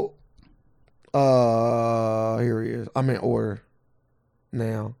called, here he is. I'm in order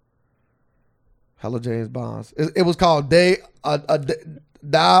now. Hello, James Bonds. It was called Die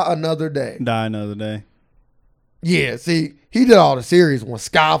Another Day. Die Another Day. Yeah, see, he did all the series ones.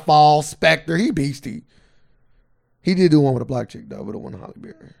 Skyfall, Spectre, he beastie. He did do one with a black chick, though, but the one with Halle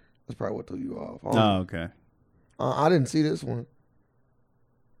Berry. That's probably what threw you off. Oh, okay. I didn't see this one.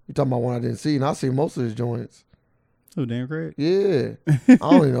 You talking about one I didn't see, and I see most of his joints. Oh, Dan Craig? Yeah. I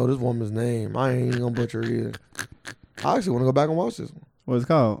don't even know this woman's name. I ain't gonna butcher it either. I actually want to go back and watch this one. What's it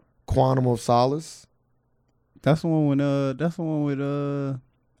called? Quantum of Solace. That's the one with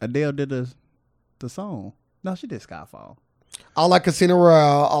Adele did the song. No, she did Skyfall. I like Casino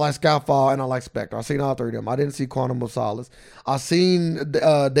Royale, I like Skyfall, and I like Spectre. I seen all three of them. I didn't see Quantum of Solace. I seen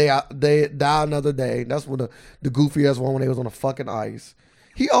they Die Another Day. That's when the goofy ass one when they was on the fucking ice.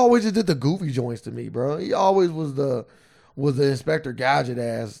 He always just did the goofy joints to me, bro. He always was the Inspector Gadget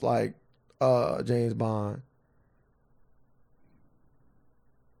ass like James Bond.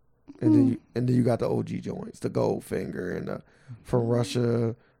 And then you got the OG joints, the Goldfinger and the From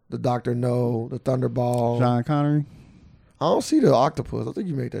Russia, the Dr. No, the Thunderball. Sean Connery. I don't see the octopus. I think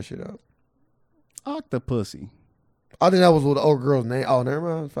you made that shit up. Octopussy. I think that was what the old girl's name. Oh, never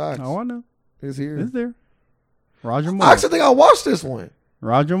mind. Facts. Oh, I know. It's here. It's there. Roger Moore. I actually think I watched this one.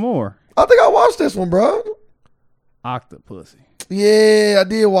 Roger Moore. I think I watched this one, bro. Octopussy. Yeah, I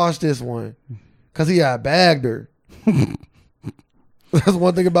did watch this one. Because he had bagged her. That's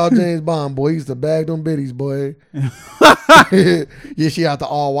one thing about James Bond, boy. He used to bag them biddies, boy. Yeah, she had the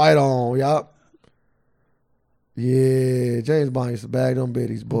all white on. Yup. Yeah, James Bond used to bag them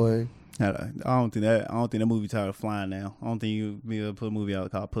biddies, boy. I don't think that movie tired of flying now. I don't think you'd be able to put a movie out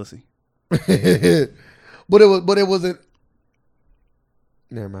called Pussy. but it wasn't.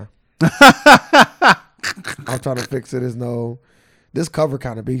 Never mind. I'm trying to fix it. This cover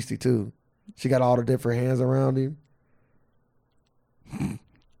kind of beastie too. She got all the different hands around him.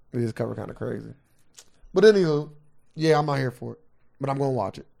 This cover kind of crazy. But anywho, yeah, I'm not here for it. But I'm gonna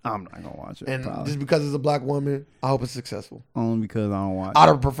watch it. I'm not gonna watch it. And probably. just because it's a black woman, I hope it's successful. Only because I don't watch. I'd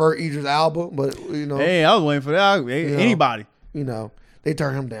have preferred Idris Elba, but you know. Hey, I was waiting for that. Hey, anybody. You know, they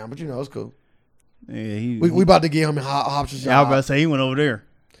turned him down, but you know it's cool. Yeah, we about to get him in options. Yeah, I was about to say he went over there.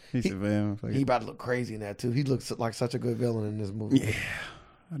 He said, "Man, he about to look crazy in that too. He looks like such a good villain in this movie." Yeah,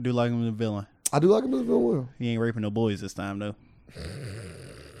 I do like him as a villain. I do like him as a villain. He ain't raping no boys this time though.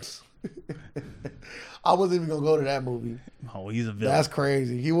 I wasn't even gonna go to that movie. Oh, he's a villain. That's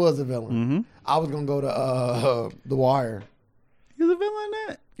crazy. He was a villain. Mm-hmm. I was gonna go to The Wire. He was a villain in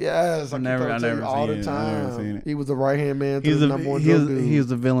that. Yes, I never all seen the it. time. I never seen it. He was the right hand man to He was the number one drug dude. He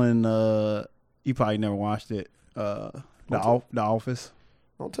was a villain. You probably never watched it. The Office.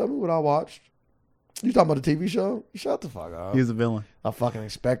 Don't tell me what I watched. You talking about the TV show? Shut the fuck up. He was a villain. A fucking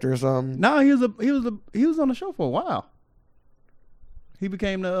inspector or something? No, he was on the show for a while. He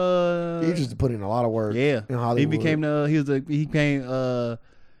became the. He just put in a lot of work. Yeah, in Hollywood. he became the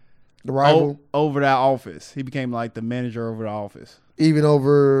rival over that office. He became like the manager over the office. Even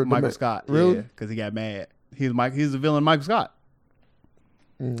over Michael Scott. Really? Yeah, because he got mad. He's the villain, Michael Scott.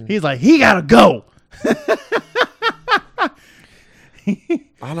 Mm. He's like, he gotta go.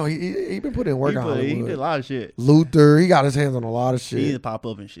 I know he been putting in work on Hollywood. He did a lot of shit. Luther, he got his hands on a lot of shit. He did pop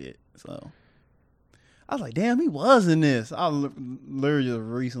up and shit. So I was like, damn, he was in this. I was literally just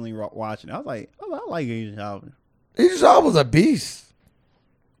recently watching it. I was like, I like Asian Alvin. Idris Elba was a beast.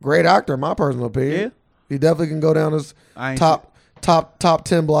 Great actor, in my personal opinion. Yeah. He definitely can go down as I ain't top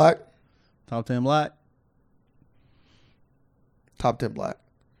 10 black. Top 10 black. Top 10 black.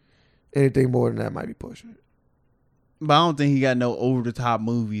 Anything more than that might be pushing it. But I don't think he got no over the top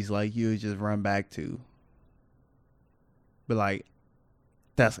movies like you would just run back to. But like,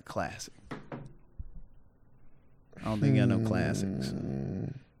 that's a classic. I don't think he got no classics.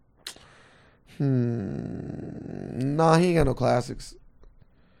 Nah, he ain't got no classics.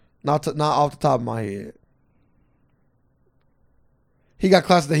 Not off the top of my head. He got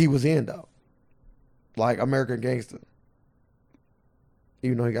classics that he was in though, like American Gangster.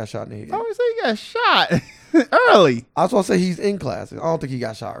 Even though he got shot in the head. I always say he got shot early. I was gonna say he's in classics. I don't think he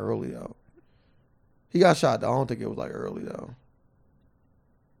got shot early though. He got shot though. I don't think it was like early though.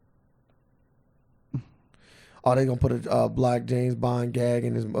 Oh, they gonna put a black James Bond gag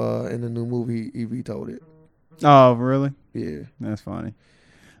in his in the new movie. He vetoed it. Oh, really? Yeah, That's funny.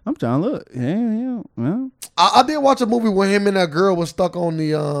 I'm trying to look. Yeah. Well, I did watch a movie where him and that girl was stuck on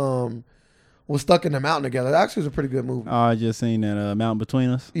the was stuck in the mountain together. That actually was a pretty good movie. oh, I just seen that Mountain Between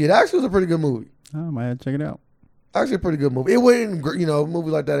Us. Yeah, that actually was a pretty good movie. I might have to check it out. Actually, a pretty good movie. It wasn't,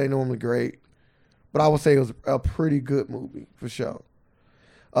 movies like that ain't normally great, but I would say it was a pretty good movie for sure.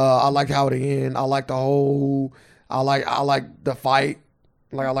 I liked how it ended. I like the whole. I like the fight.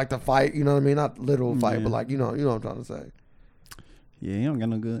 Like I like the fight. You know what I mean? Not literal fight, Yeah. but like you know what I'm trying to say. Yeah, he don't got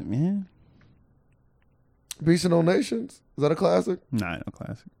no good, man. Beast of No Nations. Is that a classic? Nah, no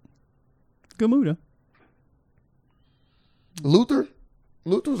classic. Good movie though. Luther.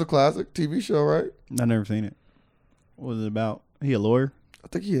 Luther's a classic TV show, right? I never seen it. What was it about? He a lawyer? I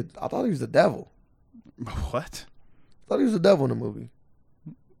thought he was the devil. What? I thought he was the devil in the movie.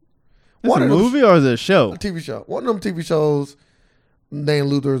 Is it a of them- movie or is it a show? A TV show. One of them TV shows named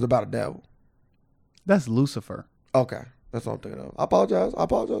Luther is about a devil. That's Lucifer. Okay. That's what I'm thinking of. I apologize. I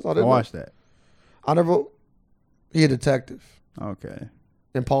didn't watched that. I never. He a detective. Okay.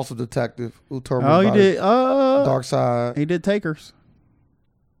 Impulsive detective who turned Oh, he did. dark side. He did Takers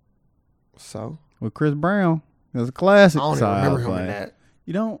So with Chris Brown. It was a classic. I don't even side remember him play. in that.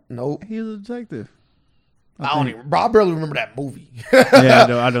 You don't? Nope. He was a detective. I don't even. Bro, I barely remember that movie.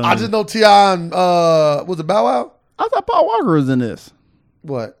 Yeah, I don't. I just know T.I. and was it Bow Wow? I thought Paul Walker was in this.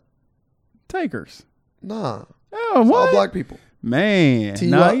 What? Takers. Nah. Oh, It's what? all black people. Man, T.Y.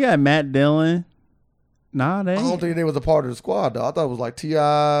 no, you got Matt Dillon. Nah, they I don't ain't. think they was a part of the squad though. I thought it was like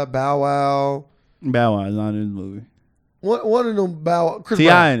T.I., Bow Wow. Bow Wow is not in the movie. One of them Bow Wow. Chris T.I.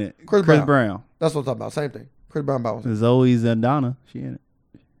 Brown. in it. Chris Chris Brown. Brown. That's what I'm talking about. Same thing. Chris Brown Bow Wow. Zoe Zendana. She in it.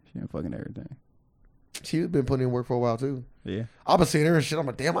 She in fucking everything. She's been putting in work for a while too. Yeah. I've been seeing her and shit. I'm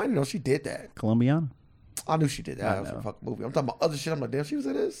like, damn, I didn't know she did that. Colombiana. I knew she did that. I That was know. a fucking movie. I'm talking about other shit. I'm like, damn, she was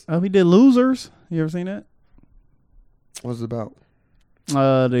in this. Oh, he did Losers. You ever seen that? What's it about?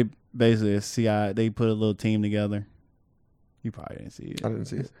 They basically a CI. They put a little team together. You probably didn't see it. I didn't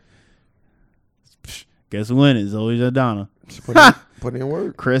see it. Psh, guess who win it? Zoe Zendana. She put in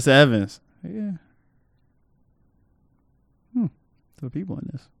work. Chris Evans. Yeah. So people in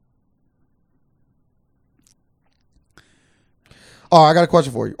this. Oh, I got a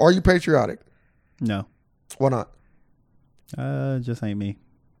question for you. Are you patriotic? No. Why not? Just ain't me.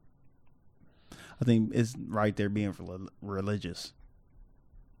 I think it's right there being religious.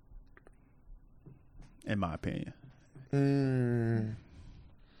 In my opinion.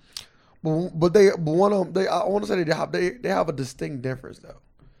 But one of them, I want to say they have a distinct difference though.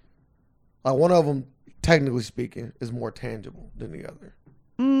 Like one of them, technically speaking, is more tangible than the other.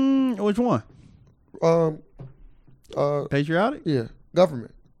 Which one? Patriotic? Yeah,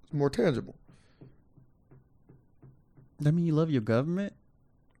 government. It's more tangible. That mean you love your government?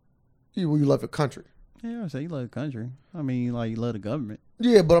 You love your country. Yeah, I say you love the country. I mean, like you love the government.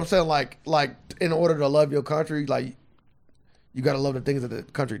 Yeah, but I'm saying like in order to love your country, like you got to love the things that the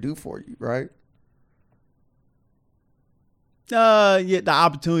country do for you, right? Yeah, the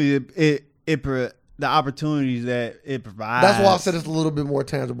opportunity the opportunities that it provides. That's why I said it's a little bit more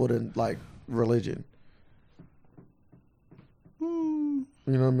tangible than like religion.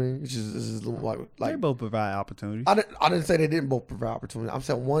 You know what I mean? It's just like they both provide opportunities. I didn't say they didn't both provide opportunity. I'm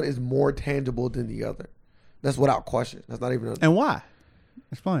saying one is more tangible than the other. That's without question. That's not even. And why?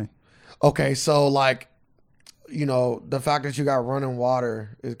 Explain. Okay, so like, the fact that you got running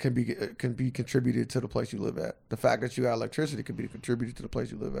water can be contributed to the place you live at. The fact that you got electricity can be contributed to the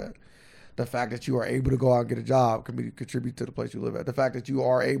place you live at. The fact that you are able to go out and get a job can be contributed to the place you live at. The fact that you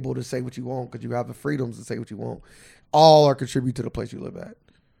are able to say what you want because you have the freedoms to say what you want, all are contribute to the place you live at.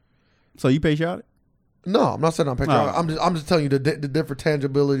 So you patriotic? No, I'm not saying I'm patriotic. Oh. I'm just telling you the different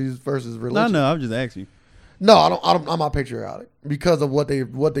tangibilities versus religion. No, I'm just asking you. No, I'm not patriotic because of what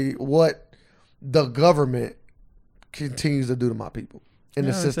the government continues to do to my people in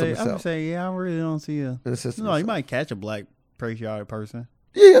the system I would itself. say, yeah, I really don't see a. In the system No, you itself. might catch a black patriotic person.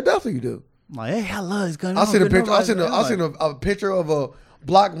 Yeah, definitely you do. Like, hey, I love this gun. I seen a picture. I I seen a picture of a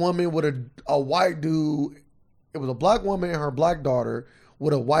black woman with a white dude. It was a black woman and her black daughter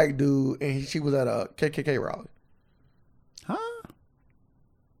with a white dude, and she was at a KKK rally. Huh?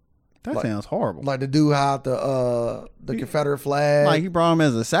 That sounds horrible. Like the dude had the Confederate flag. Like he brought him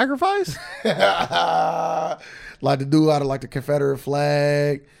as a sacrifice? Like the dude had like the Confederate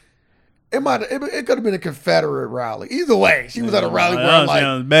flag. It could have been a Confederate rally. Either way, she was at a rally where I'm like,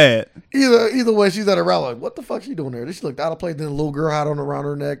 sounds bad. either way, she's at a rally. Like, what the fuck she doing there? She looked out of place. Then a little girl had on around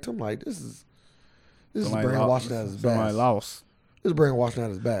her neck. I'm like, this is brainwashing at its best. Somebody lost. This is brainwashing at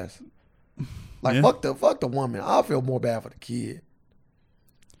its best. Like Yeah. fuck the woman. I feel more bad for the kid.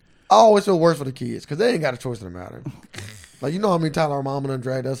 I always feel worse for the kids because they ain't got a choice in the matter. Like, you know how many times our mama done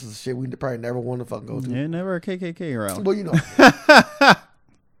dragged us to shit we probably never wanted to fucking go to. Yeah, never a KKK rally. Well, you know.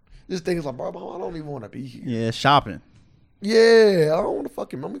 This thing is like, bro, I don't even want to be here. Yeah, shopping. Yeah, I don't want to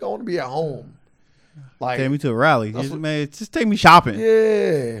fucking, I want to be at home. Like, Take me to a rally. That's Just, what- man, just take me shopping.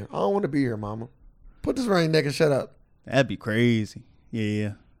 yeah, I don't want to be here, mama. Put this around your neck and shut up. That'd be crazy.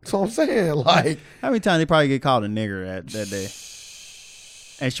 Yeah. That's what I'm saying. Like, How many times they probably get called a nigger that day?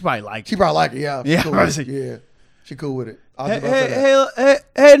 And she probably liked she it. probably like it. Yeah, Yeah, she cool with it. Yeah, she cool with it. I was Hey, about to say that.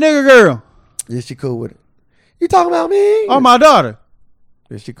 hey, nigger girl. Yeah, she cool with it. You talking about me? Oh, my daughter.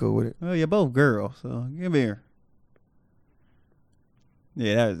 Yeah, she cool with it. Oh, you're both girls, so give me here.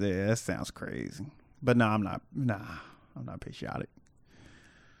 Yeah, that sounds crazy. But no, I'm not. Nah, I'm not patriotic.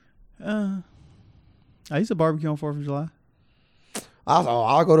 I used to barbecue on 4th of July.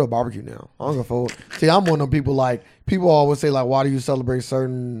 I'll go to a barbecue now. I don't go forward. See, I'm one of them people. Like, people always say, like, why do you celebrate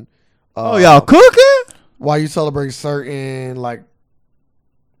certain? Y'all cooking? Why you celebrate certain, like,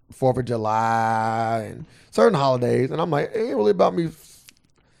 4th of July and certain holidays? And I'm like, it ain't really about me.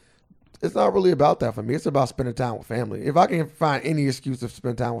 It's not really about that for me. It's about spending time with family. If I can find any excuse to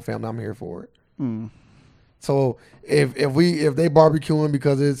spend time with family, I'm here for it. So if they barbecuing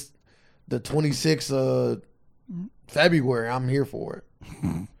because it's the 26th of February, I'm here for it.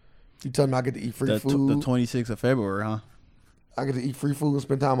 You tell me I get to eat free food. The 26th of February, huh? I get to eat free food and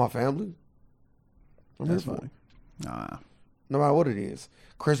spend time with my family. I'm That's here for funny. it. Nah. No matter what it is.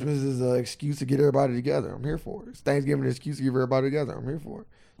 Christmas is an excuse to get everybody together. I'm here for it. It's Thanksgiving is an excuse to get everybody together. I'm here for it.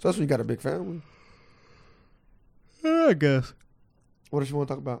 Especially when you got a big family. I guess. What else you want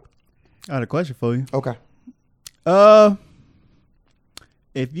to talk about? I had a question for you. Okay.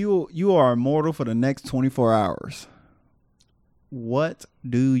 If you are immortal for the next 24 hours, what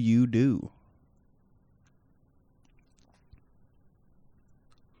do you do?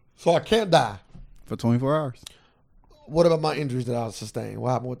 So I can't die. For 24 hours. What about my injuries that I sustained? What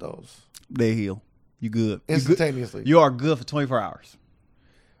happened with those? They heal. You good. You good. Instantaneously. You are good for 24 hours.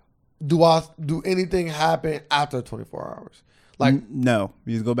 Do anything happen after 24 hours? Like, No.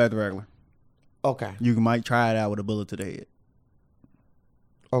 You just go back to regular. okay. You might try it out with a bullet to the head.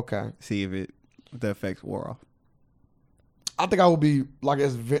 Okay. See if the effects wore off. I think I would be like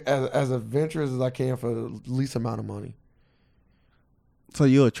as adventurous as I can for the least amount of money. So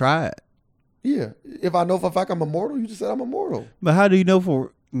you'll try it. Yeah. If I know for a fact I'm immortal, you just said I'm immortal. But how do you know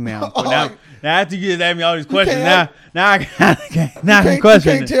for now? Now after you just ask me all these questions, can't- now I You can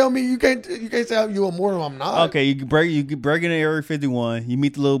question. can't tell me you can't say you're immortal. I'm not. Okay, you can break into Area 51. You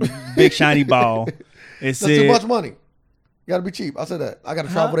meet the little big shiny ball. It That's said, too much money. You gotta be cheap. I said that. I gotta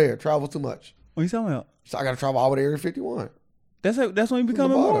travel there. Travel too much. What are you talking about? So I gotta travel all the Area 51. That's when you become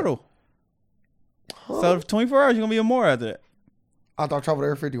Nevada. immortal. Huh? So for 24 hours, you're gonna be immortal after that. I thought I traveled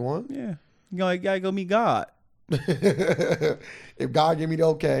Area 51. Yeah, you gotta go meet God. If God give me the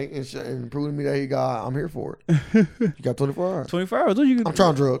okay and prove to me that He God, I'm here for it. You got 24 hours. 24 hours. What you can I'm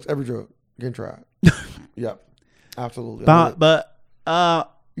trying drugs. Every drug getting tried. Yep, absolutely. But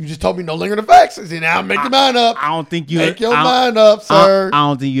You just told me no lingering effects. See, now make your mind up. I don't think you Make your mind up, sir. I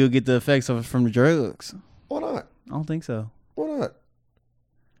don't think you'll get the effects from the drugs. Why not? I don't think so. Why not?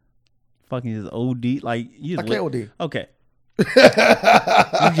 Fucking just OD. Like you I just can't OD. Okay. You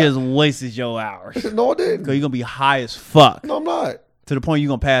just wasted your hours. No, I didn't. Cause you're gonna be high as fuck No, I'm not. to the point you're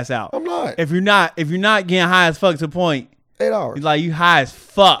gonna pass out. I'm not. If you're not getting high as fuck to the point 8 hours. like you high as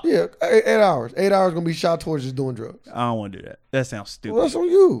fuck. Yeah, 8 hours. 8 hours gonna be shot towards just doing drugs. I don't want to do that. That sounds stupid. Well, that's on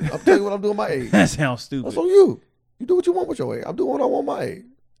you. I'm telling you what I'm doing my age. That sounds stupid. That's on you. You do what you want with your age. I'm doing what I want my age.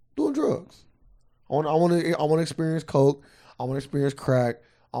 Doing drugs. I want to experience coke. I want to experience crack.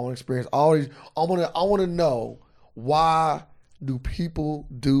 I want to experience all these. I want to know why do people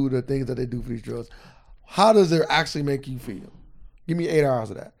do the things that they do for these drugs? how does it actually make you feel? Give me 8 hours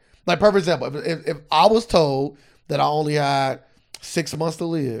of that. Like, perfect example, if I was told that I only had 6 months to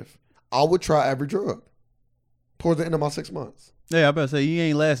live, I would try every drug towards the end of my 6 months. Yeah, I better say you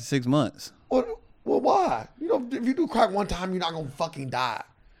ain't lasted 6 months. Well, why? You know, if you do crack one time, you're not gonna fucking die.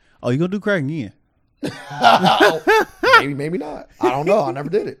 Oh, you gonna do crack again? Maybe not. I don't know. I never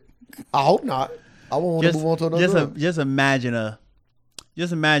did it. I hope not. I won't want to move on to another drug. Just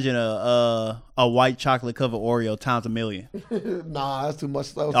imagine a white chocolate covered Oreo times a million. Nah, that's too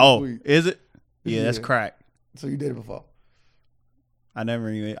much. That was too sweet. Is it? Yeah, that's crack. So you did it before. I never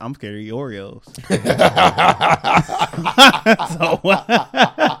even. I'm scared to eat Oreos.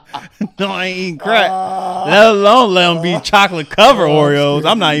 No, I ain't eating crack. Let alone let them be chocolate covered Oreos.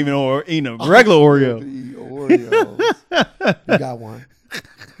 I'm not even eating a regular Oreo. Oreos. You got one.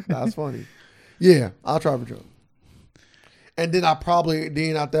 That's funny. Yeah, I'll try for drug. And then at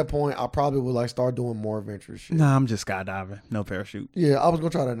that point, I probably would like start doing more adventurous shit. Nah, I'm just skydiving. No parachute. Yeah, I was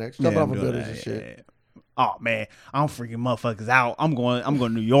gonna try that next. Jumping off of buildings and shit. Yeah. Oh man, I'm freaking motherfuckers out. I'm going to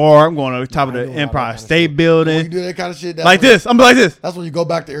New York. I'm going to the top of the Empire State Building. When you do that kind of shit, like this. I'm like this. That's when you go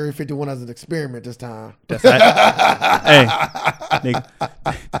back to Area 51 as an experiment this time. That's right. Hey, nigga,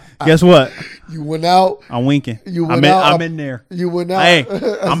 guess what? You went out. I'm winking. I'm in there. You went out. Hey,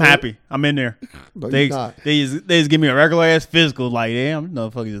 I'm happy. I'm in there. No, they just give me a regular ass physical. Like, damn,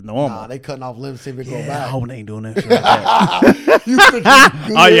 motherfuckers is normal. Nah, they cutting off limbs, see if it go back. I hope they ain't doing that shit like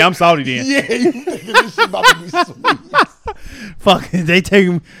that. Oh yeah, I'm salty then. Yeah, you thinking this shit about to be sweet. Fuck, they take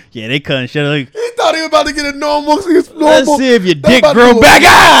him. Yeah, they cutting shit. Like, he thought he was about to get a normal. Let's see if your dick grow back.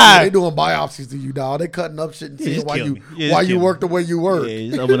 Yeah, they doing biopsies to you, dog. They cutting up shit and seeing why you work the way you work. Yeah,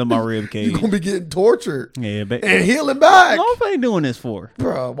 just open up my rib cage. You gonna be getting tortured. Yeah, but and healing back. What are they doing this for,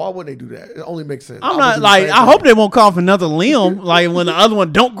 bro? Why would they do that? It only makes sense. I'm not like. I hope they won't cough another limb. Like when the other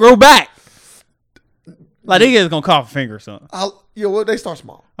one don't grow back. Like they just gonna cough a finger or something. Well, they start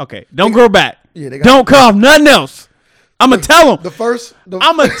small. Okay, don't grow back. Yeah, don't cough nothing else. I'm gonna tell them.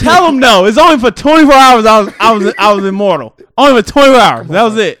 I'm gonna tell them no. It's only for 24 hours. I was immortal. Only for 24 hours. That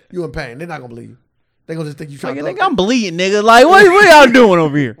was it. You in pain? They're not gonna believe you. They gonna just think you trying to. Think I'm bleeding, nigga. Like what y'all doing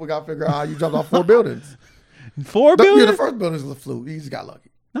over here? We gotta figure out how you jumped off 4 buildings. 4 buildings? Yeah, the first building was a fluke. You just got lucky.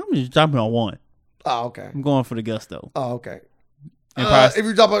 I'm just jumping on 1. Oh, okay. I'm going for the gusto. Oh, okay. If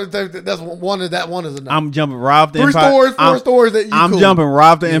you jump on that's one. That one is enough. I'm jumping right off the 4 stories that you. I'm jumping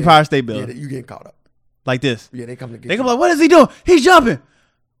right off the Empire State Building. Yeah, you getting caught up. Like this. Yeah, they come to get They come like, what is he doing? He's jumping.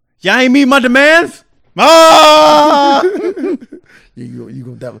 Y'all ain't meet my demands? You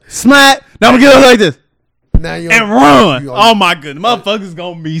gonna definitely smack. Now I'm gonna get up like this. Now you and run. Oh my goodness, motherfuckers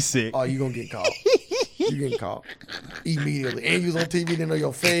gonna be sick. Oh, you gonna get caught. You getting caught immediately, and you was on TV. They know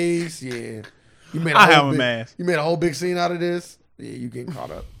your face. Yeah, you made. A mask. You made a whole big scene out of this. Yeah, you getting caught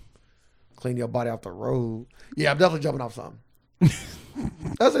up. Clean your body off the road. Yeah, I'm definitely jumping off something.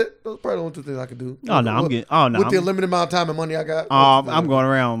 That's it. Those are probably the only 2 things I could do. With the limited amount of time and money I got. I'm going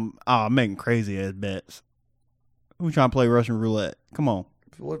around making crazy ass bets. Who trying to play Russian roulette? Come on.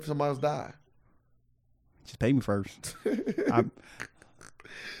 What if somebody else die? Just pay me first. That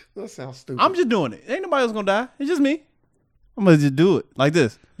sounds stupid. I'm just doing it. Ain't nobody else gonna die. It's just me. I'm gonna just do it like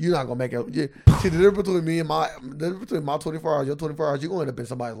this. You're not gonna make it. See, the difference between my 24 hours, your 24 hours, you're gonna end up in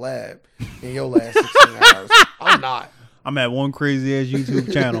somebody's lab in your last 16 hours. I'm not. I'm at one crazy ass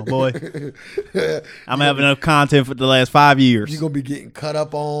YouTube channel, boy. I'm having enough content for the last 5 years. You're gonna be getting cut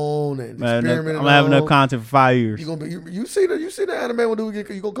up on and experimenting. I'm having enough content for 5 years. You're gonna be. You see the anime when you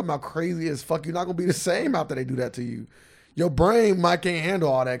gonna come out crazy as fuck. You're not gonna be the same after they do that to you. Your brain might can't handle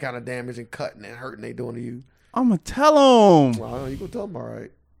all that kind of damage and cutting and hurting they doing to you. I'm gonna tell them. Well, you gonna tell them all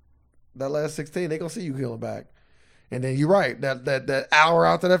right. That last 16, they gonna see you healing back, and then you're right. That hour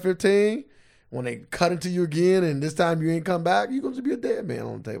after that 15. When they cut into you again and this time you ain't come back, you're going to be a dead man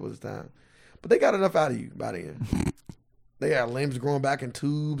on the table this time. But they got enough out of you by the end. They got limbs growing back in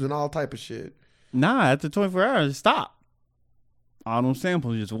tubes and all type of shit. Nah, after 24 hours, stop. All them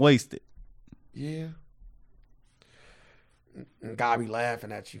samples just wasted. Yeah. And God be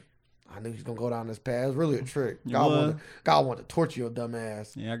laughing at you. I knew he's going to go down this path. It's really a trick. God wanted to torture your dumb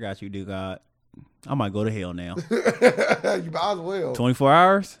ass. Yeah, I got you, dude, God. I might go to hell now. You might as well. 24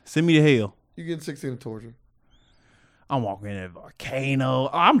 hours? Send me to hell. You getting 16 of torture. I'm walking in a volcano.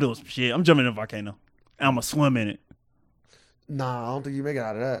 I'm doing some shit. I'm jumping in a volcano. And I'm going to swim in it. Nah, I don't think you make it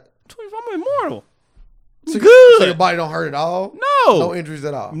out of that. 24, I'm immortal. So good. So your body don't hurt at all? No. No injuries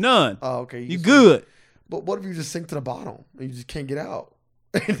at all? None. Oh, okay. You good. But what if you just sink to the bottom and you just can't get out?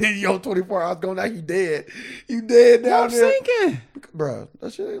 And then you're 24 hours going out, you dead. You dead down there. I'm sinking. Bro,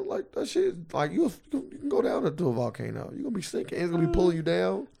 that shit ain't like, that shit, like you can go down into a volcano. You're going to be sinking. It's going to be pulling you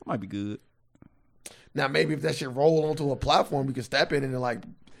down. Might be good. Now maybe if that shit roll onto a platform, you can step in it and like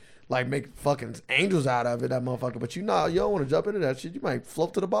make fucking angels out of it, that motherfucker. But you don't want to jump into that shit. You might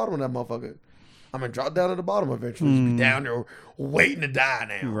float to the bottom of that motherfucker. I'm gonna drop down to the bottom eventually. Just be down there waiting to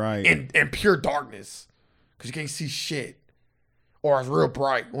die now. Right. In pure darkness. Because you can't see shit. Or it's real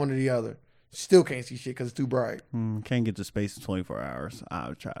bright, one or the other. Still can't see shit because it's too bright. Can't get to space in 24 hours. I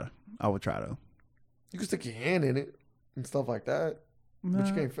would try to. You can stick your hand in it and stuff like that. But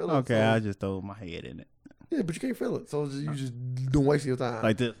you can't feel it. Okay, so. I just throw my head in it. Yeah, but you can't feel it. So you just don't waste your time.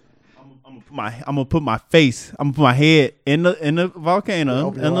 Like this. I'm gonna put my head in the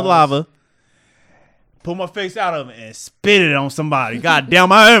volcano, in the lava. Pull my face out of it and spit it on somebody. God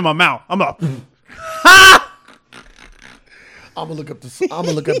damn, I in my mouth. I'm like, ha! I'm gonna look up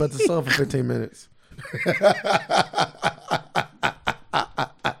at the sun for 15 minutes.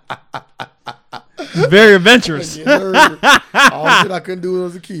 Very adventurous. All shit I couldn't do when I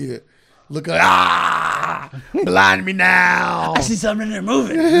was a kid. Look at blind me now. I see something in there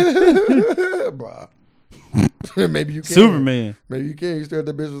moving. Bruh. Maybe you can. Superman. Maybe you can. You stare at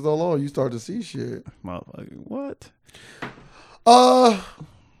that bitch for so long, you start to see shit. Motherfucker, what?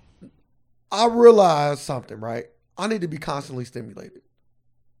 I realized something, right? I need to be constantly stimulated.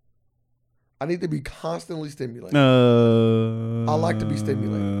 I like to be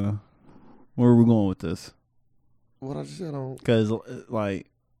stimulated. Where are we going with this? What I just said on. Because, like,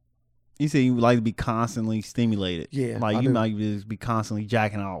 you say you like to be constantly stimulated. Yeah. Like, you might just be constantly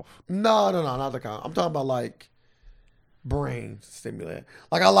jacking off. No, not the kind. I'm talking about, like, brain stimulated.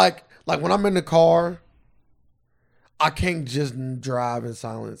 Like, when I'm in the car, I can't just drive in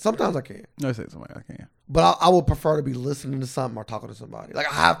silence. Sometimes I can. I say something I can. But I would prefer to be listening to something or talking to somebody. Like,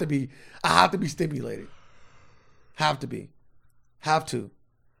 I have to be stimulated. Have to.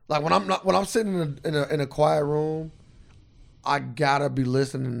 Like when I'm sitting in a quiet room, I gotta be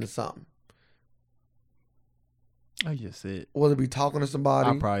listening to something. I just said. Whether it be talking to somebody,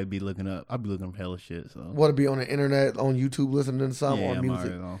 I'll probably be looking up. I'll be looking up hella shit. So whether it be on the internet, on YouTube, listening to something, or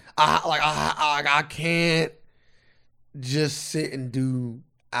music. I can't just sit and do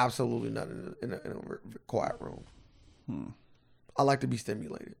absolutely nothing in a quiet room. I like to be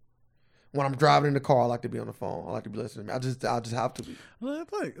stimulated. When I'm driving in the car, I like to be on the phone. I like to be listening. I just have to be. Well,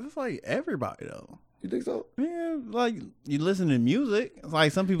 it's like everybody though. You think so? Yeah, like you listen to music. It's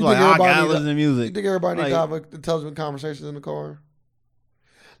like some people I gotta listen to music. You think everybody needs to have intelligent conversations in the car?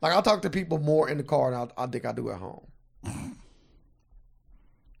 Like I talk to people more in the car than I think I do at home.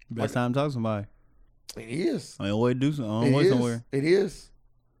 Best time to talk to somebody. It is. I always do something. On the way somewhere. It is.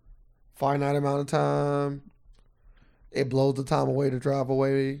 Finite amount of time. It blows the time away to drive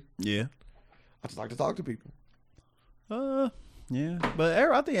away. Yeah. I just like to talk to people. Yeah, but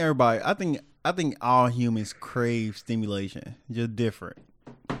I think everybody. I think all humans crave stimulation, just different.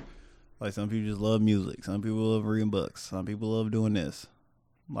 Like some people just love music. Some people love reading books. Some people love doing this.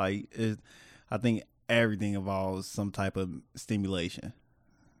 Like I think everything involves some type of stimulation.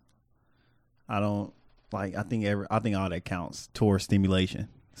 I think all that counts towards stimulation.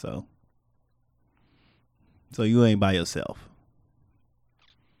 So you ain't by yourself.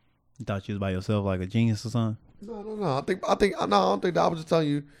 You thought you was by yourself like a genius or something? No. I don't think that. I was just telling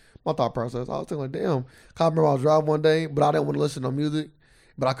you my thought process. I was thinking like, damn. I remember I was driving one day, but I didn't want to listen to music,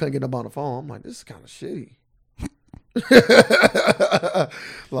 but I couldn't get up on the phone. I'm like, this is kind of shitty.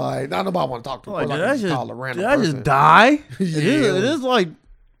 Like, not nobody want to talk to me. Like, did I just die? Yeah. It is like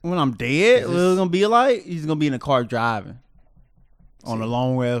when I'm dead. What it's gonna be like? He's gonna be in the car driving on a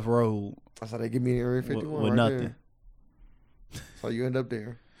long ass road. That's how they give me Area 51 with right nothing. there. So you end up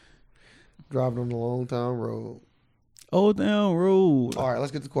there. Driving on the long town road. Old Town Road. All right,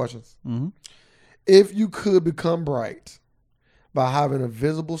 let's get to questions. Mm-hmm. If you could become bright by having a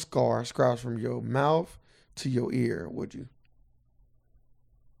visible scar scratched from your mouth to your ear, would you?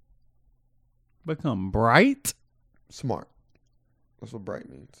 Become bright? Smart. That's what bright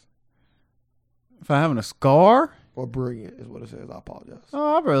means. If I'm having a scar? Or brilliant is what it says. I apologize.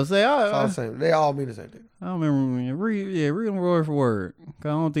 Oh, I better say It's all the same. They all mean the same thing. I don't remember. Read them word for word. 'Cause I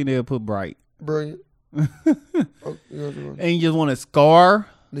don't think they'll put bright. Brilliant. Oh, you know what I mean? And you just want a scar?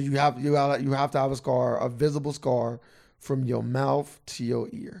 You have to have a scar, a visible scar from your mouth to your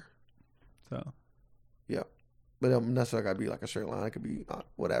ear. So, yeah, but it doesn't necessarily got to be like a straight line. It could be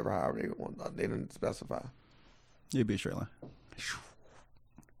whatever, however they want. They didn't specify. it'd be a straight line.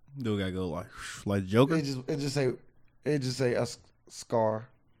 Do gotta go like Joker? It just say a scar.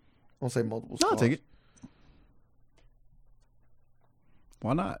 Don't say multiple scars. I'll take it.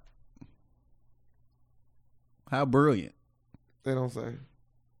 Why not? How brilliant? They don't say.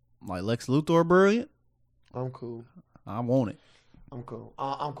 Like Lex Luthor brilliant? I'm cool. I want it. I'm cool.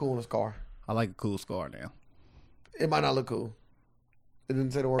 I'm cool in a scar. I like a cool scar now. It might not look cool. It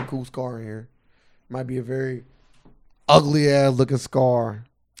didn't say the word cool scar in here. Might be a very ugly ass looking scar.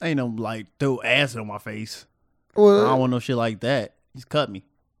 Ain't no like throw acid on my face. Well, I don't want no shit like that. Just cut me.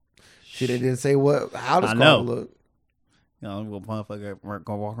 shit, they didn't say how the I scar know. look. You know, little motherfucker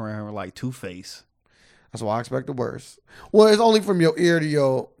gonna walk around here like Two-Face. That's why I expect the worst. Well, it's only from your ear to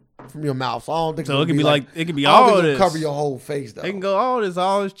your mouth. So I don't think So it can be like it can be I don't all think this. it'll cover your whole face though. It can go all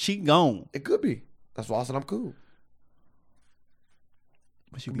this cheek gone. It could be. That's why I said I'm cool.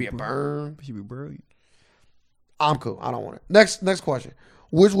 But Could be a burn. But you be brilliant. I'm cool. I don't want it. Next question.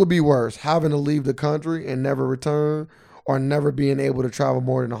 Which would be worse, having to leave the country and never return, or never being able to travel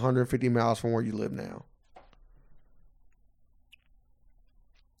more than 150 miles from where you live now?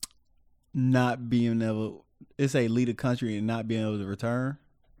 Not being able, it's a leave the country and not being able to return.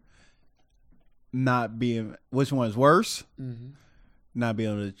 Not being, which one is worse? Mm-hmm. Not being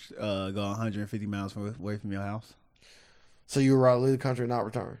able to go 150 miles away from your house. So you would rather leave the country and not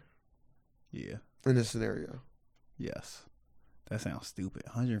return Yeah. in this scenario? Yes. That sounds stupid.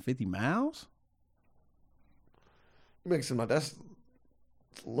 150 miles? Makes it seem like that's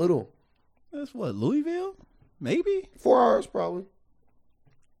little. That's what, Louisville? Maybe? 4 hours probably.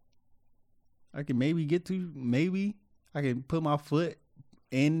 I can maybe get to, maybe I can put my foot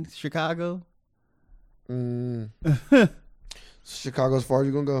in Chicago. Chicago as far as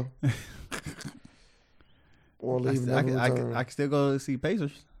you gonna go? Or leave I never can return? still go see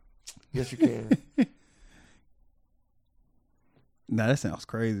Pacers. Yes, you can. Nah, that sounds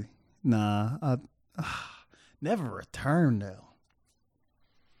crazy. Nah, never return though.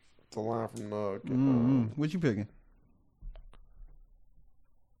 It's a line from What you picking?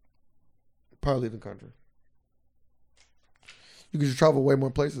 probably leave the country. You can just travel way more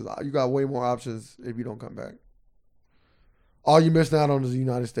places. You got way more options if you don't come back. All you missing out on is the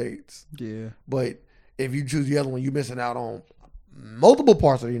United States. Yeah. But if you choose the other one, you're missing out on multiple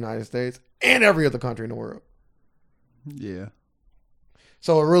parts of the United States and every other country in the world. Yeah.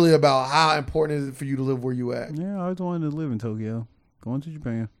 So it's really about how important is it for you to live where you at. Yeah, I always wanted to live in Tokyo. Going to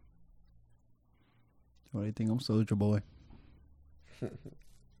Japan. Why do you think I'm Soldier Boy?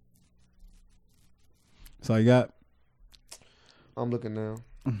 So you got? I'm looking now.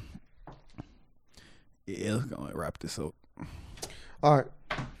 Yeah, let's go and wrap this up. All right.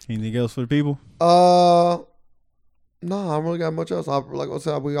 Anything else for the people? No, I don't really got much else. Like I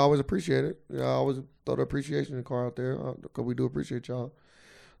said, we always appreciate it. Yeah, I always throw the appreciation card out there because we do appreciate y'all.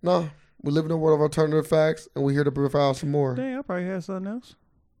 No, we live in a world of alternative facts, and we're here to provide some more. Dang, I probably had something else.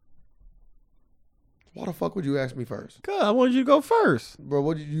 Why the fuck would you ask me first? Cause I wanted you to go first. Bro,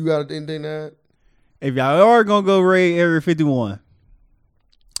 what you got anything to add? If y'all are gonna go raid Area 51,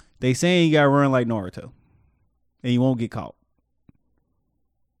 they saying you gotta run like Naruto, and you won't get caught.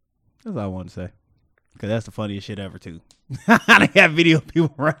 That's all I wanted to say. Cause that's the funniest shit ever too. I have video of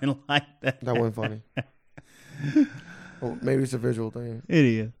people running like that. That wasn't funny. Well, maybe it's a visual thing. It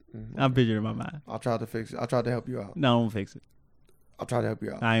is. I'm picturing it in my mind. I tried to fix it. I tried to help you out. No, don't fix it. I tried to help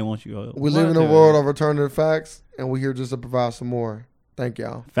you out. I ain't want you to. We live in a world of alternative facts, and we're here just to provide some more. Thank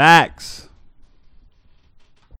y'all. Facts.